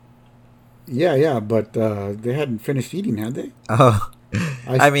 Yeah, but they hadn't finished eating, had they? Oh,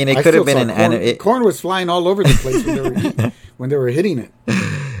 I mean, it I could have still been saw an corn. Corn was flying all over the place when they were hitting it.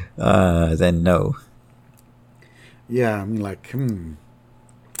 Then no. Yeah, I mean, like,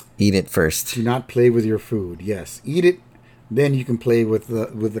 Eat it first. do not play with your food. Yes, eat it, then you can play with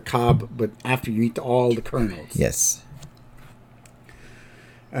the cob, but after you eat all the kernels. Yes.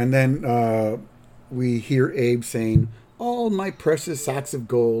 And then we hear Abe saying, "All my precious sacks of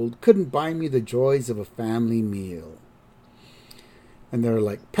gold couldn't buy me the joys of a family meal." And they're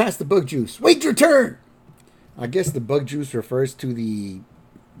like, "Pass the bug juice. Wait your turn." I guess the bug juice refers to the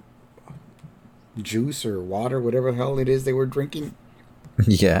juice or water, whatever the hell it is they were drinking.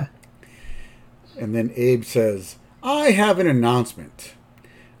 Yeah. And then Abe says, "I have an announcement.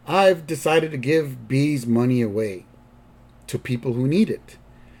 I've decided to give bees money away to people who need it.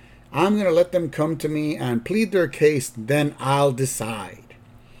 I'm going to let them come to me and plead their case, then I'll decide."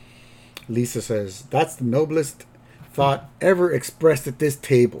 Lisa says, "That's the noblest thought ever expressed at this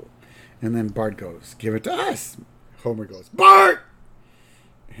table." And then Bart goes, "Give it to us." Homer goes, "Bart!"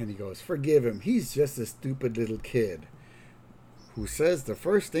 And he goes, "Forgive him. He's just a stupid little kid who says the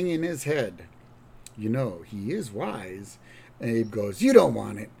first thing in his head. You know, he is wise." And Abe goes, "You don't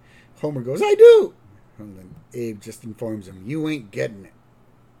want it." Homer goes, "I do." And then Abe just informs him, "You ain't getting it."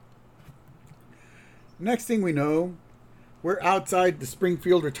 Next thing we know, we're outside the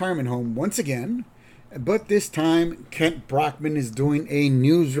Springfield retirement home once again. But this time, Kent Brockman is doing a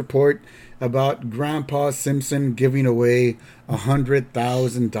news report about Grandpa Simpson giving away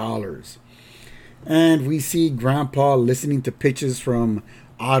 $100,000. And we see Grandpa listening to pitches from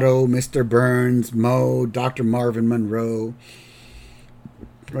Otto, Mr. Burns, Moe, Dr. Marvin Monroe.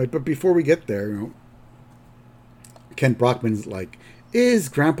 Right, but before we get there, Kent Brockman's like, "Is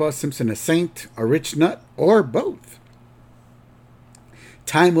Grandpa Simpson a saint, a rich nut, or both?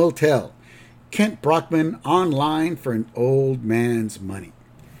 Time will tell." Kent Brockman online for an old man's money.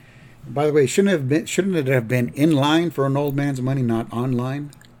 By the way, shouldn't it have been in line for an old man's money, not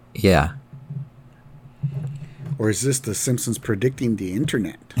online? Yeah. Or is this the Simpsons predicting the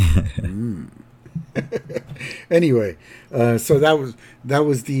internet? Anyway, so that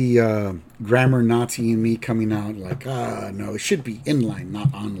was the grammar Nazi in me coming out like, no, it should be in line,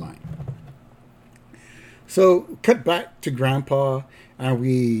 not online. So cut back to Grandpa, and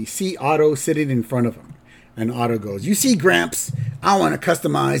we see Otto sitting in front of him. And Otto goes, "You see, Gramps, I want to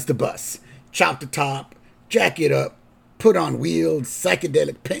customize the bus. Chop the top, jack it up, put on wheels,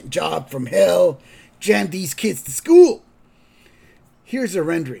 psychedelic paint job from hell, jam these kids to school. Here's a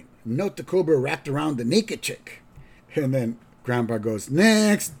rendering. Note the cobra wrapped around the naked chick." And then Grandpa goes,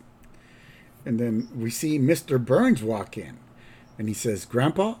 "Next." And then we see Mr. Burns walk in. And he says,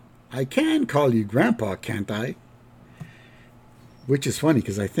 "Grandpa, I can call you Grandpa, can't I?" Which is funny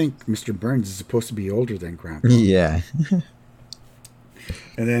because I think Mr. Burns is supposed to be older than Grandpa. Yeah.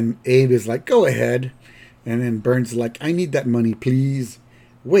 And then Abe is like, "Go ahead." And then Burns is like, "I need that money, please."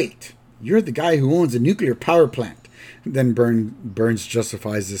 "Wait, you're the guy who owns a nuclear power plant." Then Burns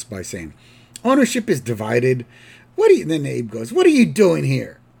justifies this by saying, "Ownership is divided. Then Abe goes, "What are you doing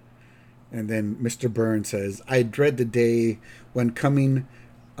here?" And then Mr. Burns says, I dread the day when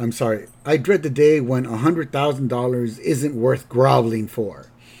 $100,000 isn't worth groveling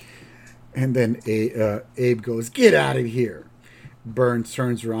for." And then Abe goes, "Get out of here." Burns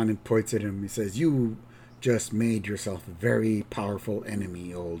turns around and points at him. He says, "You just made yourself a very powerful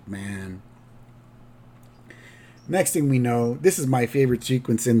enemy, old man." Next thing we know, this is my favorite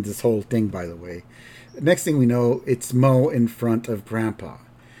sequence in this whole thing, by the way. Next thing we know, it's Moe in front of Grandpa.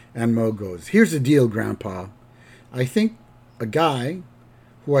 And Moe goes, "Here's the deal, Grandpa. I think a guy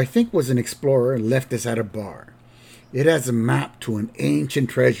who I think was an explorer left us at a bar. It has a map to an ancient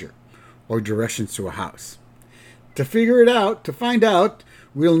treasure or directions to a house. To find out,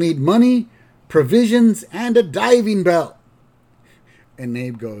 we'll need money, provisions, and a diving bell." And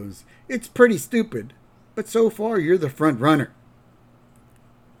Abe goes, "It's pretty stupid, but so far you're the front runner."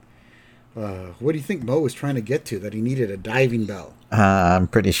 What do you think Moe was trying to get to, that he needed a diving bell? I'm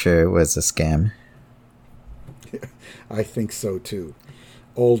pretty sure it was a scam. I think so too.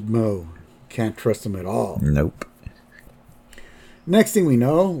 Old Moe. Can't trust him at all. Nope. Next thing we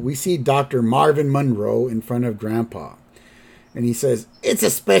know, we see Dr. Marvin Monroe in front of Grandpa. And he says, "It's a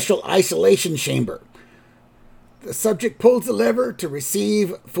special isolation chamber. The subject pulls the lever to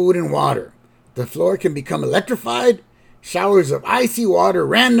receive food and water. The floor can become electrified. Showers of icy water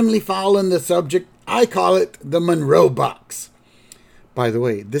randomly fall on the subject. I call it the Monroe box." By the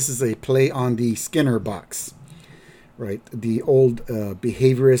way, this is a play on the Skinner box. right? The old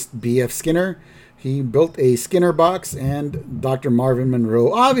behaviorist B.F. Skinner. He built a Skinner box, and Dr. Marvin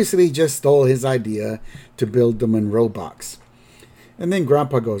Monroe obviously just stole his idea to build the Monroe box. And then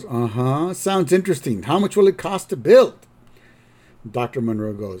Grandpa goes, sounds interesting. How much will it cost to build? Dr.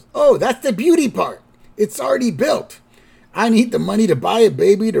 Monroe goes, oh, that's the beauty part. It's already built. I need the money to buy a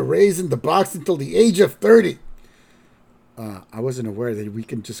baby to raise in the box until the age of 30. I wasn't aware that we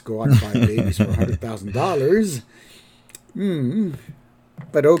can just go out and buy babies for $100,000.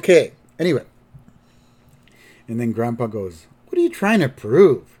 But okay. Anyway. And then Grandpa goes, what are you trying to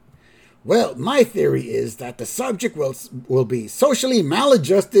prove? Well, my theory is that the subject will be socially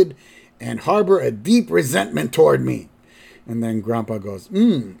maladjusted and harbor a deep resentment toward me. And then Grandpa goes,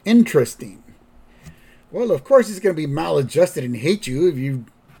 interesting. Well, of course he's going to be maladjusted and hate you if you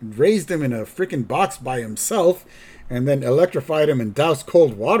raised him in a freaking box by himself and then electrified him and doused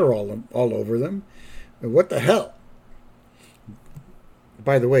cold water all over them. What the hell?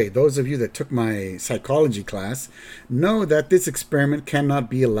 By the way, those of you that took my psychology class know that this experiment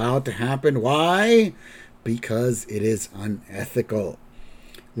cannot be allowed to happen. Why? Because it is unethical.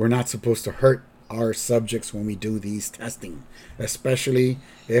 We're not supposed to hurt our subjects when we do these testing, especially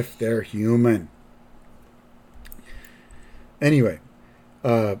if they're human. Anyway,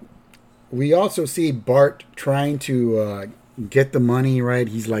 we also see Bart trying to get the money, right?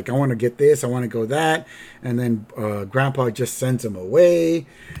 He's like, I want to get this, I want to go that. And then Grandpa just sends him away.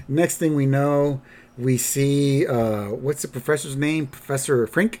 Next thing we know, we see, what's the professor's name? Professor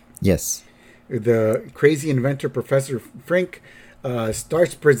Frink? Yes. The crazy inventor, Professor Frink,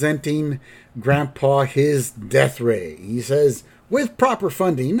 starts presenting Grandpa his death ray. He says, with proper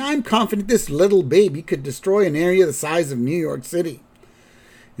funding, I'm confident this little baby could destroy an area the size of New York City.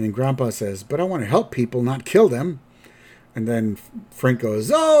 And Grandpa says, but I want to help people, not kill them. And then Frank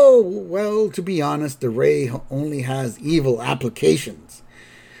goes, oh, well, to be honest, the ray only has evil applications.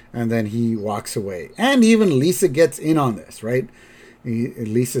 And then he walks away. And even Lisa gets in on this, right?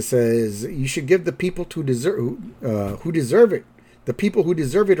 Lisa says, you should give the people who deserve it. The people who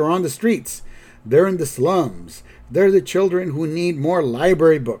deserve it are on the streets. They're in the slums. They're the children who need more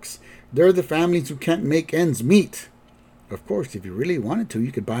library books. They're the families who can't make ends meet. Of course, if you really wanted to,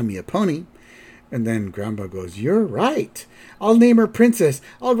 you could buy me a pony. And then Grandpa goes, you're right. I'll name her Princess.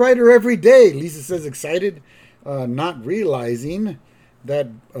 I'll write her every day, Lisa says, excited, not realizing that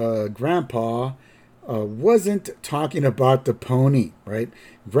Grandpa wasn't talking about the pony, right?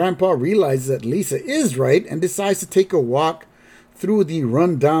 Grandpa realizes that Lisa is right and decides to take a walk through the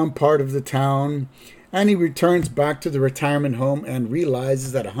rundown part of the town. And he returns back to the retirement home and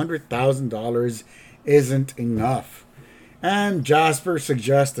realizes that $100,000 isn't enough. And Jasper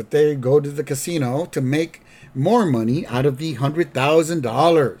suggests that they go to the casino to make more money out of the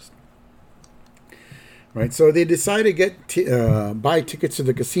 $100,000. Right, so they decide to buy tickets to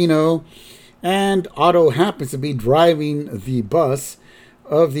the casino, and Otto happens to be driving the bus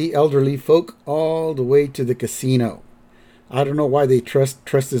of the elderly folk all the way to the casino. I don't know why they trust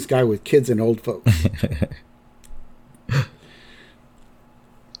this guy with kids and old folks.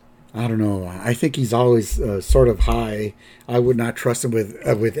 I don't know. I think he's always sort of high. I would not trust him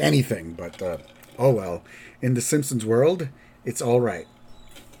with anything. But oh well. In the Simpsons world, it's all right.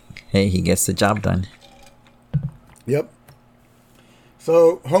 Hey, he gets the job done. Yep.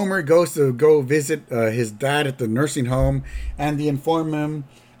 So Homer goes to go visit his dad at the nursing home, and they inform him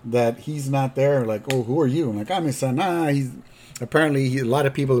that he's not there. Like, oh, who are you? I'm like, I'm his son. He's apparently a lot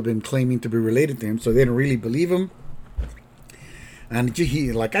of people have been claiming to be related to him, so they don't really believe him. And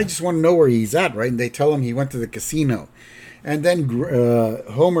he like, I just want to know where he's at, right? And they tell him he went to the casino. And then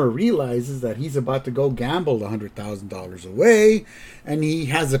Homer realizes that he's about to go gamble the $100,000 away. And he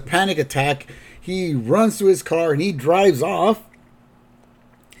has a panic attack. He runs to his car and he drives off.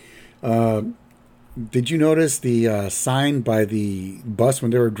 Did you notice the sign by the bus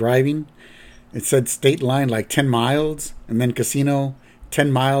when they were driving? It said state line like 10 miles. And then casino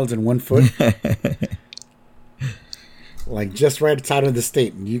 10 miles and 1 foot. Like just right outside of the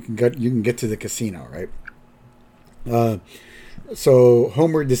state, and you can get to the casino, right? So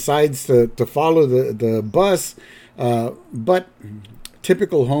Homer decides to follow the bus, but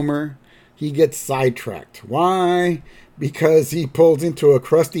typical Homer, he gets sidetracked. Why? Because he pulls into a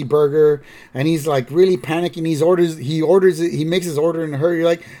Krusty Burger, and he's like really panicking. He makes his order in a hurry,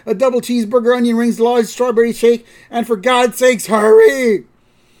 like a double cheeseburger, onion rings, large strawberry shake, and for God's sakes, hurry!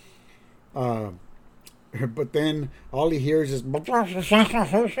 But then all he hears is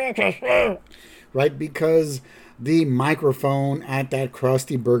right, because the microphone at that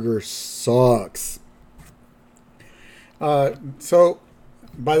Krusty Burger sucks. So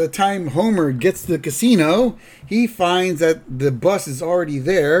by the time Homer gets to the casino, he finds that the bus is already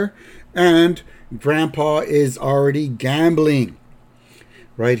there and Grandpa is already gambling.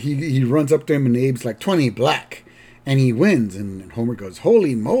 Right? He runs up to him and Abe's like 20 black. And he wins. And Homer goes,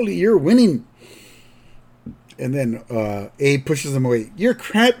 holy moly, you're winning. And then Abe pushes him away. You're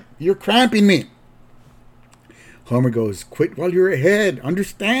cramping me. Homer goes, quit while you're ahead.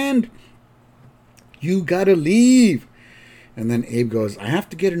 Understand? You gotta leave. And then Abe goes, I have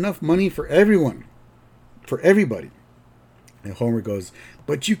to get enough money for everyone. For everybody. And Homer goes,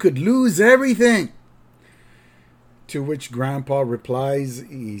 but you could lose everything. To which Grandpa replies,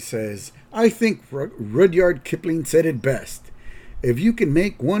 he says, I think Rudyard Kipling said it best. If you can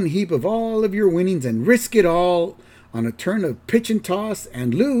make one heap of all of your winnings and risk it all on a turn of pitch and toss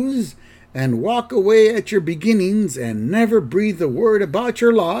and lose and walk away at your beginnings and never breathe a word about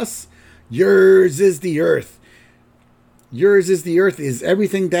your loss, yours is the earth. Yours is the earth is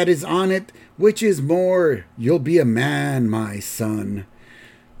everything that is on it, which is more. You'll be a man, my son.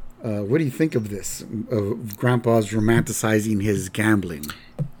 What do you think of this? Of Grandpa's romanticizing his gambling?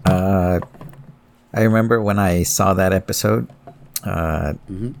 I remember when I saw that episode, I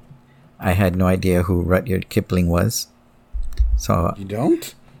had no idea who Rudyard Kipling was. So you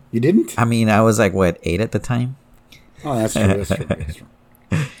don't? You didn't? I mean, I was like, what, 8 at the time? Oh, that's true. That's true. That's true.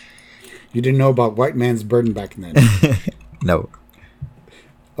 You didn't know about White Man's Burden back in then? No.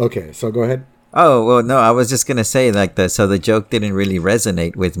 Okay, so go ahead. Oh, well, no, I was just going to say so the joke didn't really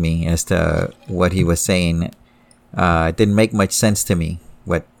resonate with me as to what he was saying. It didn't make much sense to me,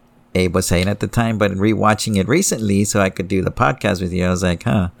 what Abe was saying at the time, but rewatching it recently so I could do the podcast with you, I was like,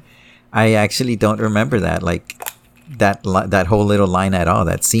 I actually don't remember that, like that whole little line at all,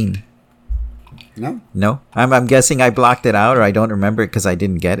 that scene. No? I'm guessing I blocked it out or I don't remember it because I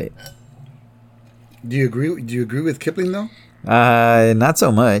didn't get it. Do you agree with Kipling though? Not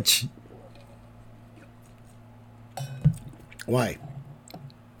so much. Why?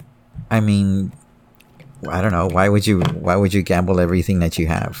 I mean, I don't know. Why would you gamble everything that you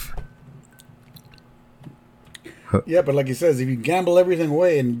have? Yeah, but like he says, if you gamble everything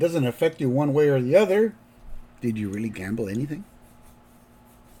away and it doesn't affect you one way or the other, did you really gamble anything?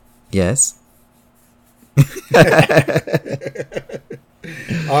 Yes.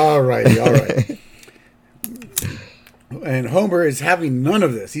 All right. And Homer is having none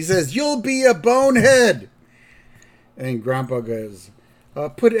of this. He says, "You'll be a bonehead." And Grandpa goes,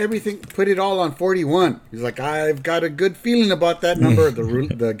 put it all on 41. He's like, I've got a good feeling about that number.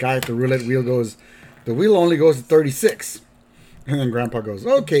 The guy at the roulette wheel goes, the wheel only goes to 36. And then Grandpa goes,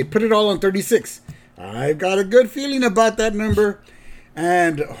 okay, put it all on 36. I've got a good feeling about that number.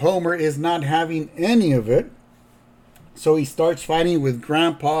 And Homer is not having any of it. So he starts fighting with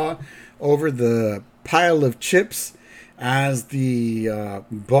Grandpa over the pile of chips. As the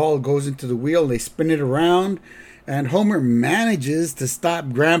ball goes into the wheel, they spin it around. And Homer manages to stop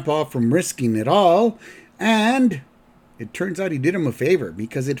Grandpa from risking it all. And it turns out he did him a favor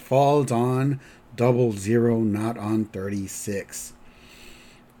because it falls on 00, not on 36.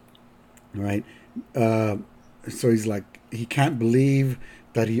 Right? So he's like, he can't believe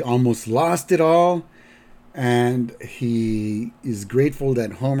that he almost lost it all. And he is grateful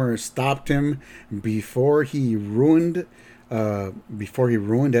that Homer stopped him before he ruined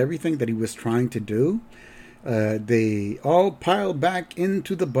everything that he was trying to do. They all pile back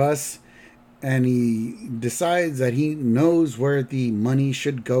into the bus, and he decides that he knows where the money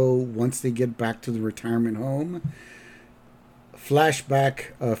should go once they get back to the retirement home. Flashback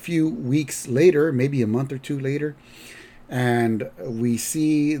a few weeks later, maybe a month or two later, and we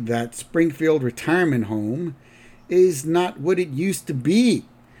see that Springfield retirement home is not what it used to be.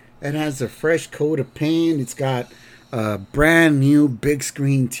 It has a fresh coat of paint. It's got a brand new big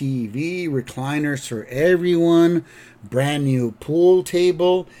screen TV, recliners for everyone, brand new pool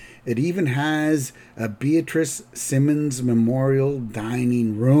table. It even has a Beatrice Simmons Memorial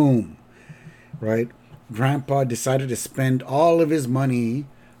dining room, right? Grandpa decided to spend all of his money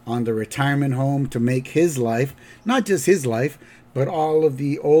on the retirement home to make his life, not just his life, but all of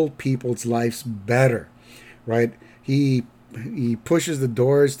the old people's lives better, right? He pushes the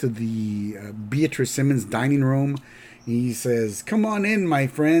doors to the Beatrice Simmons dining room. He says, "Come on in, my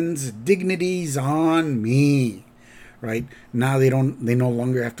friends. Dignity's on me." Right? Now they no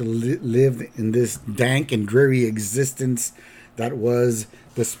longer have to live in this dank and dreary existence that was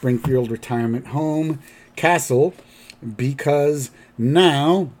the Springfield retirement home castle, because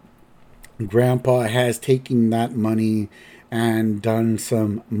now Grandpa has taken that money and done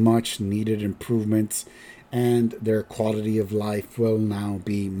some much needed improvements, and their quality of life will now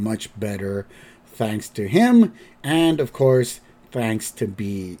be much better thanks to him, and of course thanks to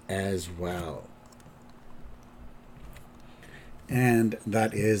B as well. And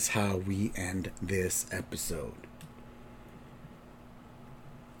that is how we end this episode.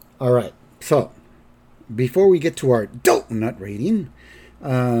 All right, so before we get to our donut rating,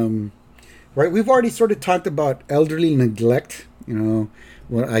 right, we've already sort of talked about elderly neglect. Well,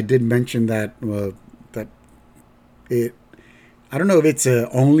 I did mention that that it. I don't know if it's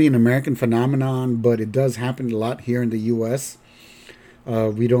only an American phenomenon, but it does happen a lot here in the U.S.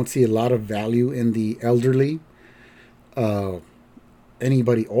 We don't see a lot of value in the elderly.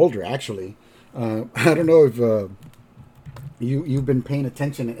 Anybody older, actually. I don't know if you've been paying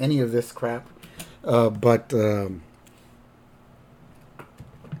attention to any of this crap, but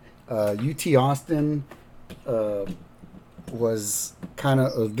UT Austin was kind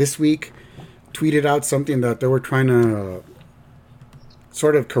of this week tweeted out something that they were trying to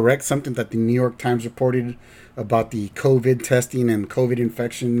sort of correct something that the New York Times reported about the COVID testing and COVID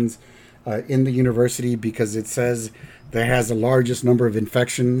infections in the university, because it says that has the largest number of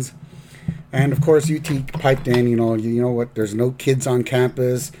infections. And of course, UT piped in, you know what, there's no kids on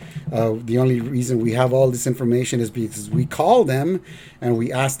campus. The only reason we have all this information is because we call them and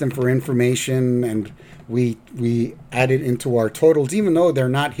we ask them for information, and we add it into our totals, even though they're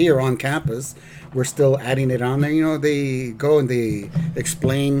not here on campus. We're still adding it on there. They go and they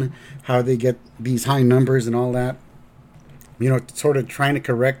explain how they get these high numbers and all that. Sort of trying to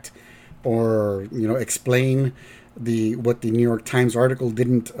correct or explain what the New York Times article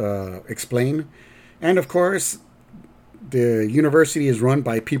didn't explain. And of course, the university is run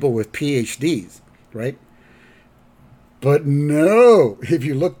by people with PhDs, right? But no, if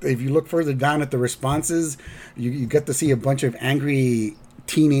you look further down at the responses, you get to see a bunch of angry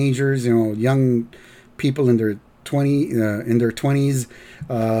teenagers, young people in their 20s,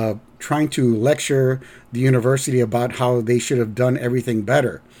 trying to lecture the university about how they should have done everything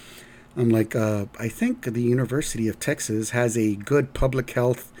better. I'm like, I think the University of Texas has a good public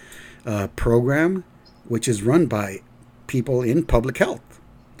health program, which is run by people in public health,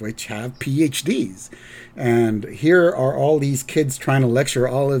 which have PhDs. And here are all these kids trying to lecture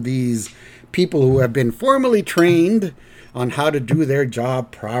all of these people who have been formally trained on how to do their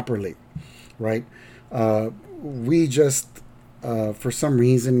job properly, right? We just, for some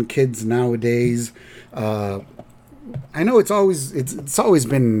reason, kids nowadays, I know it's always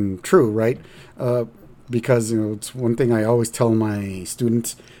been true, right? Because it's one thing I always tell my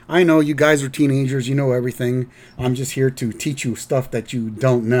students. I know you guys are teenagers, you know everything. I'm just here to teach you stuff that you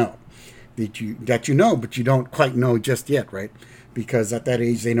don't know, that you know, but you don't quite know just yet, right? Because at that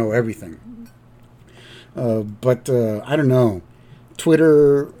age they know everything. But I don't know.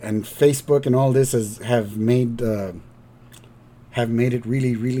 Twitter and Facebook and all this have made it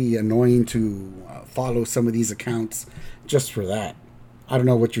really, really annoying to follow some of these accounts just for that. I don't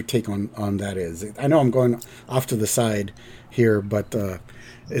know what your take on that is. I know I'm going off to the side here, but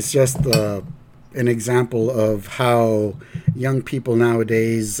it's just an example of how young people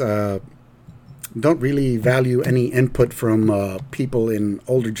nowadays don't really value any input from people in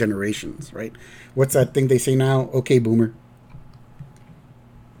older generations, right? What's that thing they say now? Okay, boomer.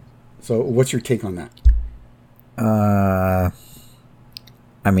 So what's your take on that?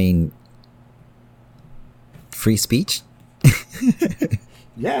 I mean, free speech?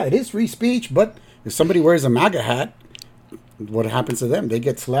 Yeah, it is free speech, but if somebody wears a MAGA hat, what happens to them? They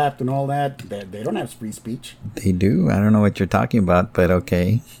get slapped and all that. They don't have free speech. They do? I don't know what you're talking about, but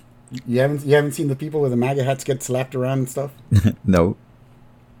okay. You haven't seen the people with the MAGA hats get slapped around and stuff? No.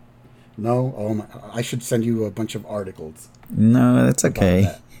 No? Oh my, I should send you a bunch of articles. No, that's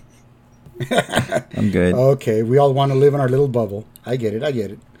okay. That. I'm good. Okay, we all want to live in our little bubble. I get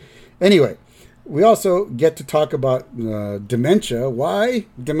it. Anyway, we also get to talk about dementia. Why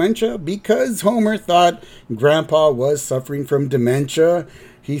dementia? Because Homer thought Grandpa was suffering from dementia.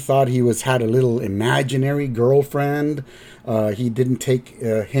 He thought he had a little imaginary girlfriend. He didn't take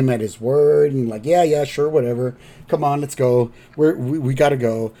him at his word. And like, yeah, sure, whatever. Come on, let's go. We got to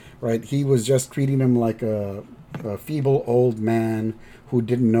go, right? He was just treating him like a feeble old man who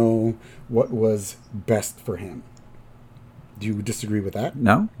didn't know what was best for him. Do you disagree with that?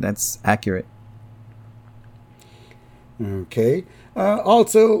 No, that's accurate. Okay.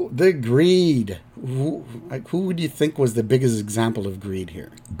 Also, the greed. Who would you think was the biggest example of greed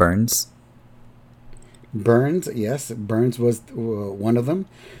here? Burns. Burns, yes. Burns was one of them.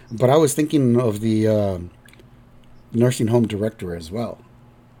 But I was thinking of the nursing home director as well.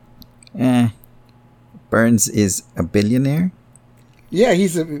 Burns is a billionaire? Yeah,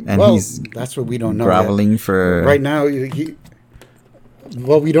 he's that's what we don't know. Groveling yet. For right now.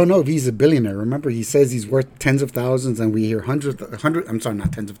 Well, we don't know if he's a billionaire. Remember, he says he's worth tens of thousands, and we hear I'm sorry,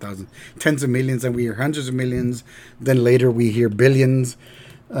 not tens of thousands, tens of millions, and we hear hundreds of millions. Then later we hear billions.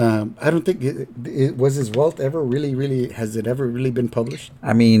 I don't think it was his wealth ever really, has it ever really been published?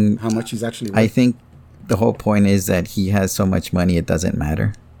 I mean, How much he's actually worth? I think the whole point is that he has so much money it doesn't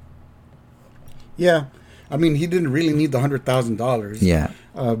matter. Yeah. I mean, he didn't really need the $100,000. Yeah.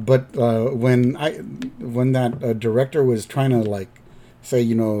 But when that director was trying to like say,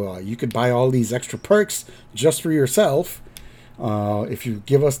 you could buy all these extra perks just for yourself, if you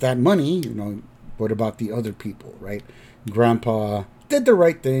give us that money, what about the other people, right? Grandpa did the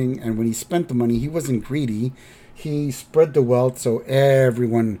right thing, and when he spent the money, he wasn't greedy. He spread the wealth so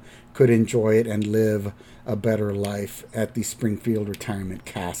everyone could enjoy it and live a better life at the Springfield Retirement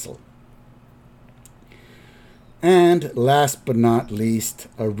Castle. And last but not least,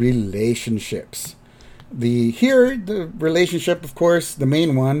 relationships. The relationship, of course, the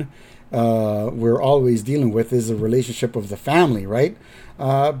main one we're always dealing with is a relationship of the family, right?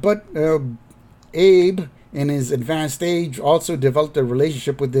 But Abe, in his advanced age, also developed a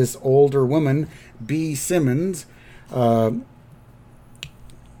relationship with this older woman, B. Simmons. I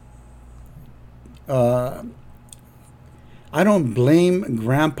don't blame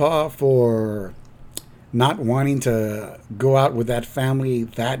Grandpa for not wanting to go out with that family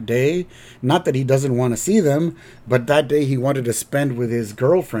that day. Not that he doesn't want to see them, but that day he wanted to spend with his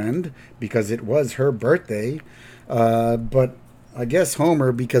girlfriend because it was her birthday. But I guess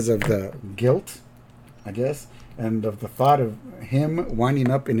Homer, because of the guilt, and of the thought of him winding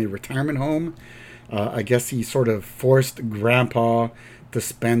up in a retirement home, I guess he sort of forced Grandpa to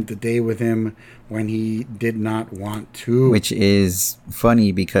spend the day with him when he did not want to. Which is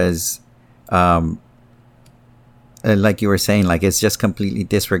funny because like you were saying, like it's just completely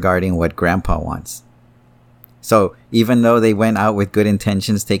disregarding what Grandpa wants. So even though they went out with good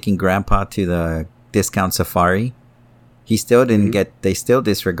intentions, taking Grandpa to the discount safari, he still didn't they still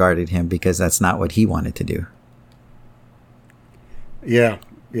disregarded him because that's not what he wanted to do. Yeah.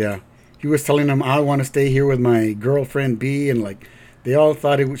 He was telling them, I want to stay here with my girlfriend B, and like they all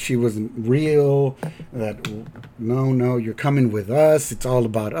thought she wasn't real, that no, you're coming with us. It's all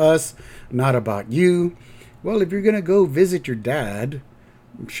about us, not about you. Well, if you're going to go visit your dad,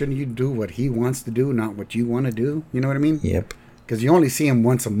 shouldn't you do what he wants to do, not what you want to do? You know what I mean? Yep. Because you only see him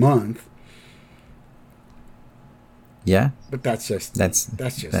once a month. Yeah. But that's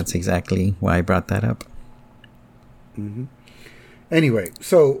exactly why I brought that up. Mm-hmm. Anyway,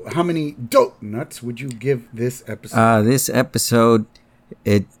 so how many dope nuts would you give this episode? This episode,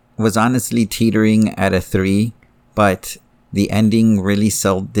 it was honestly teetering at a 3, but the ending really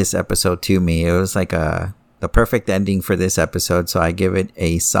sold this episode to me. It was like the perfect ending for this episode, so I give it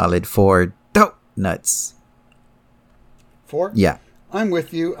a solid 4 dope nuts. 4? Yeah. I'm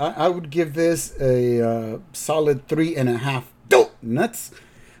with you. I would give this a solid 3.5 dope nuts.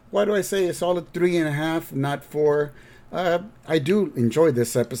 Why do I say a solid 3.5, not 4? I do enjoy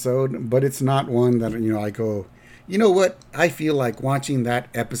this episode, but it's not one that I go, you know what? I feel like watching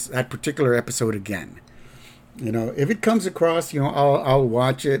that particular episode again. If it comes across, I'll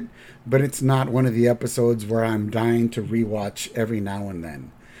watch it, but it's not one of the episodes where I'm dying to rewatch every now and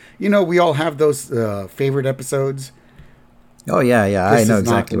then. We all have those favorite episodes. Oh yeah, I know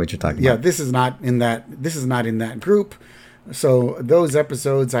exactly what you're talking about. Yeah, this is not in that group. So those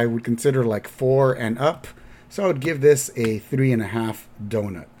episodes I would consider like 4 and up. So I would give this a 3.5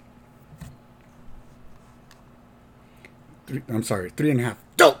 donut. 3.5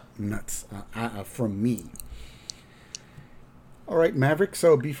 dope nuts from me. All right, Maverick.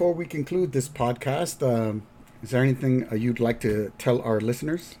 So before we conclude this podcast, is there anything you'd like to tell our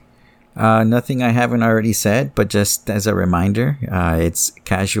listeners? Nothing I haven't already said, but just as a reminder, it's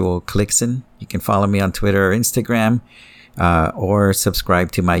Casual Clickson. You can follow me on Twitter or Instagram, or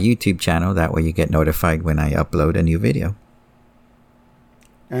subscribe to my YouTube channel. That way you get notified when I upload a new video.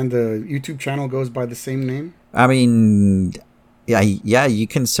 And the YouTube channel goes by the same name? I mean, yeah, you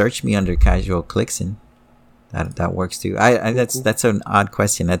can search me under Casual Clickson. That works too. That's an odd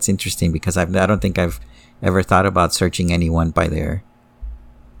question. That's interesting because I don't think I've ever thought about searching anyone by their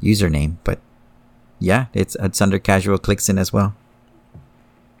username, but yeah, it's under Casual Clickson as well.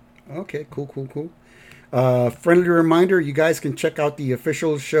 Okay, cool. Friendly reminder, you guys can check out the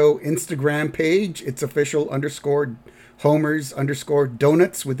official show Instagram page. It's official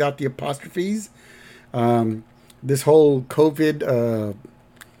 _Homers_donuts without the apostrophes. This whole COVID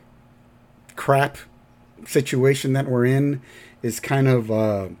crap situation that we're in is kind of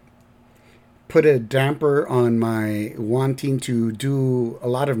put a damper on my wanting to do a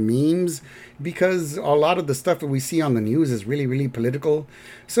lot of memes, because a lot of the stuff that we see on the news is really, really political.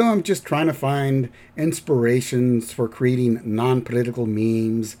 So I'm just trying to find inspirations for creating non-political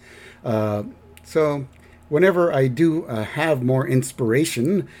memes. So whenever I do have more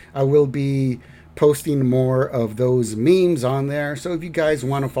inspiration, I will be posting more of those memes on there. So if you guys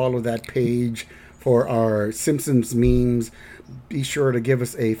want to follow that page for our Simpsons memes, be sure to give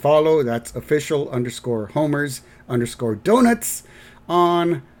us a follow. That's official_homers_donuts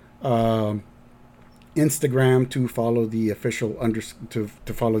on Instagram to follow the official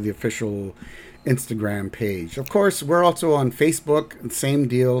to follow the official Instagram page. Of course, we're also on Facebook. Same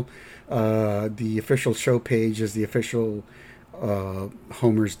deal. The official show page is the official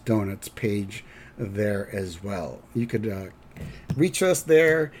Homer's Donuts page there as well. You could reach us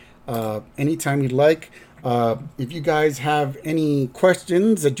there anytime you'd like. If you guys have any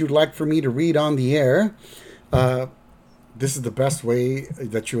questions that you'd like for me to read on the air, this is the best way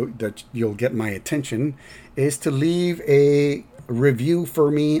that you'll get my attention, is to leave a review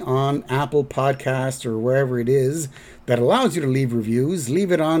for me on Apple Podcasts or wherever it is that allows you to leave reviews.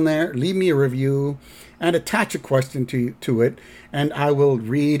 Leave it on there. Leave me a review and attach a question to it, and I will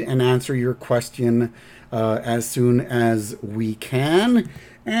read and answer your question as soon as we can.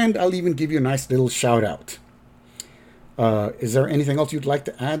 And I'll even give you a nice little shout out. Is there anything else you'd like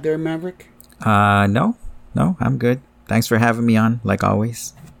to add there, Maverick? No, I'm good. Thanks for having me on, like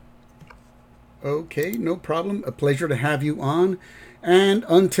always. Okay, no problem. A pleasure to have you on. And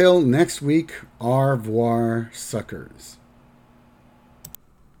until next week, au revoir, suckers.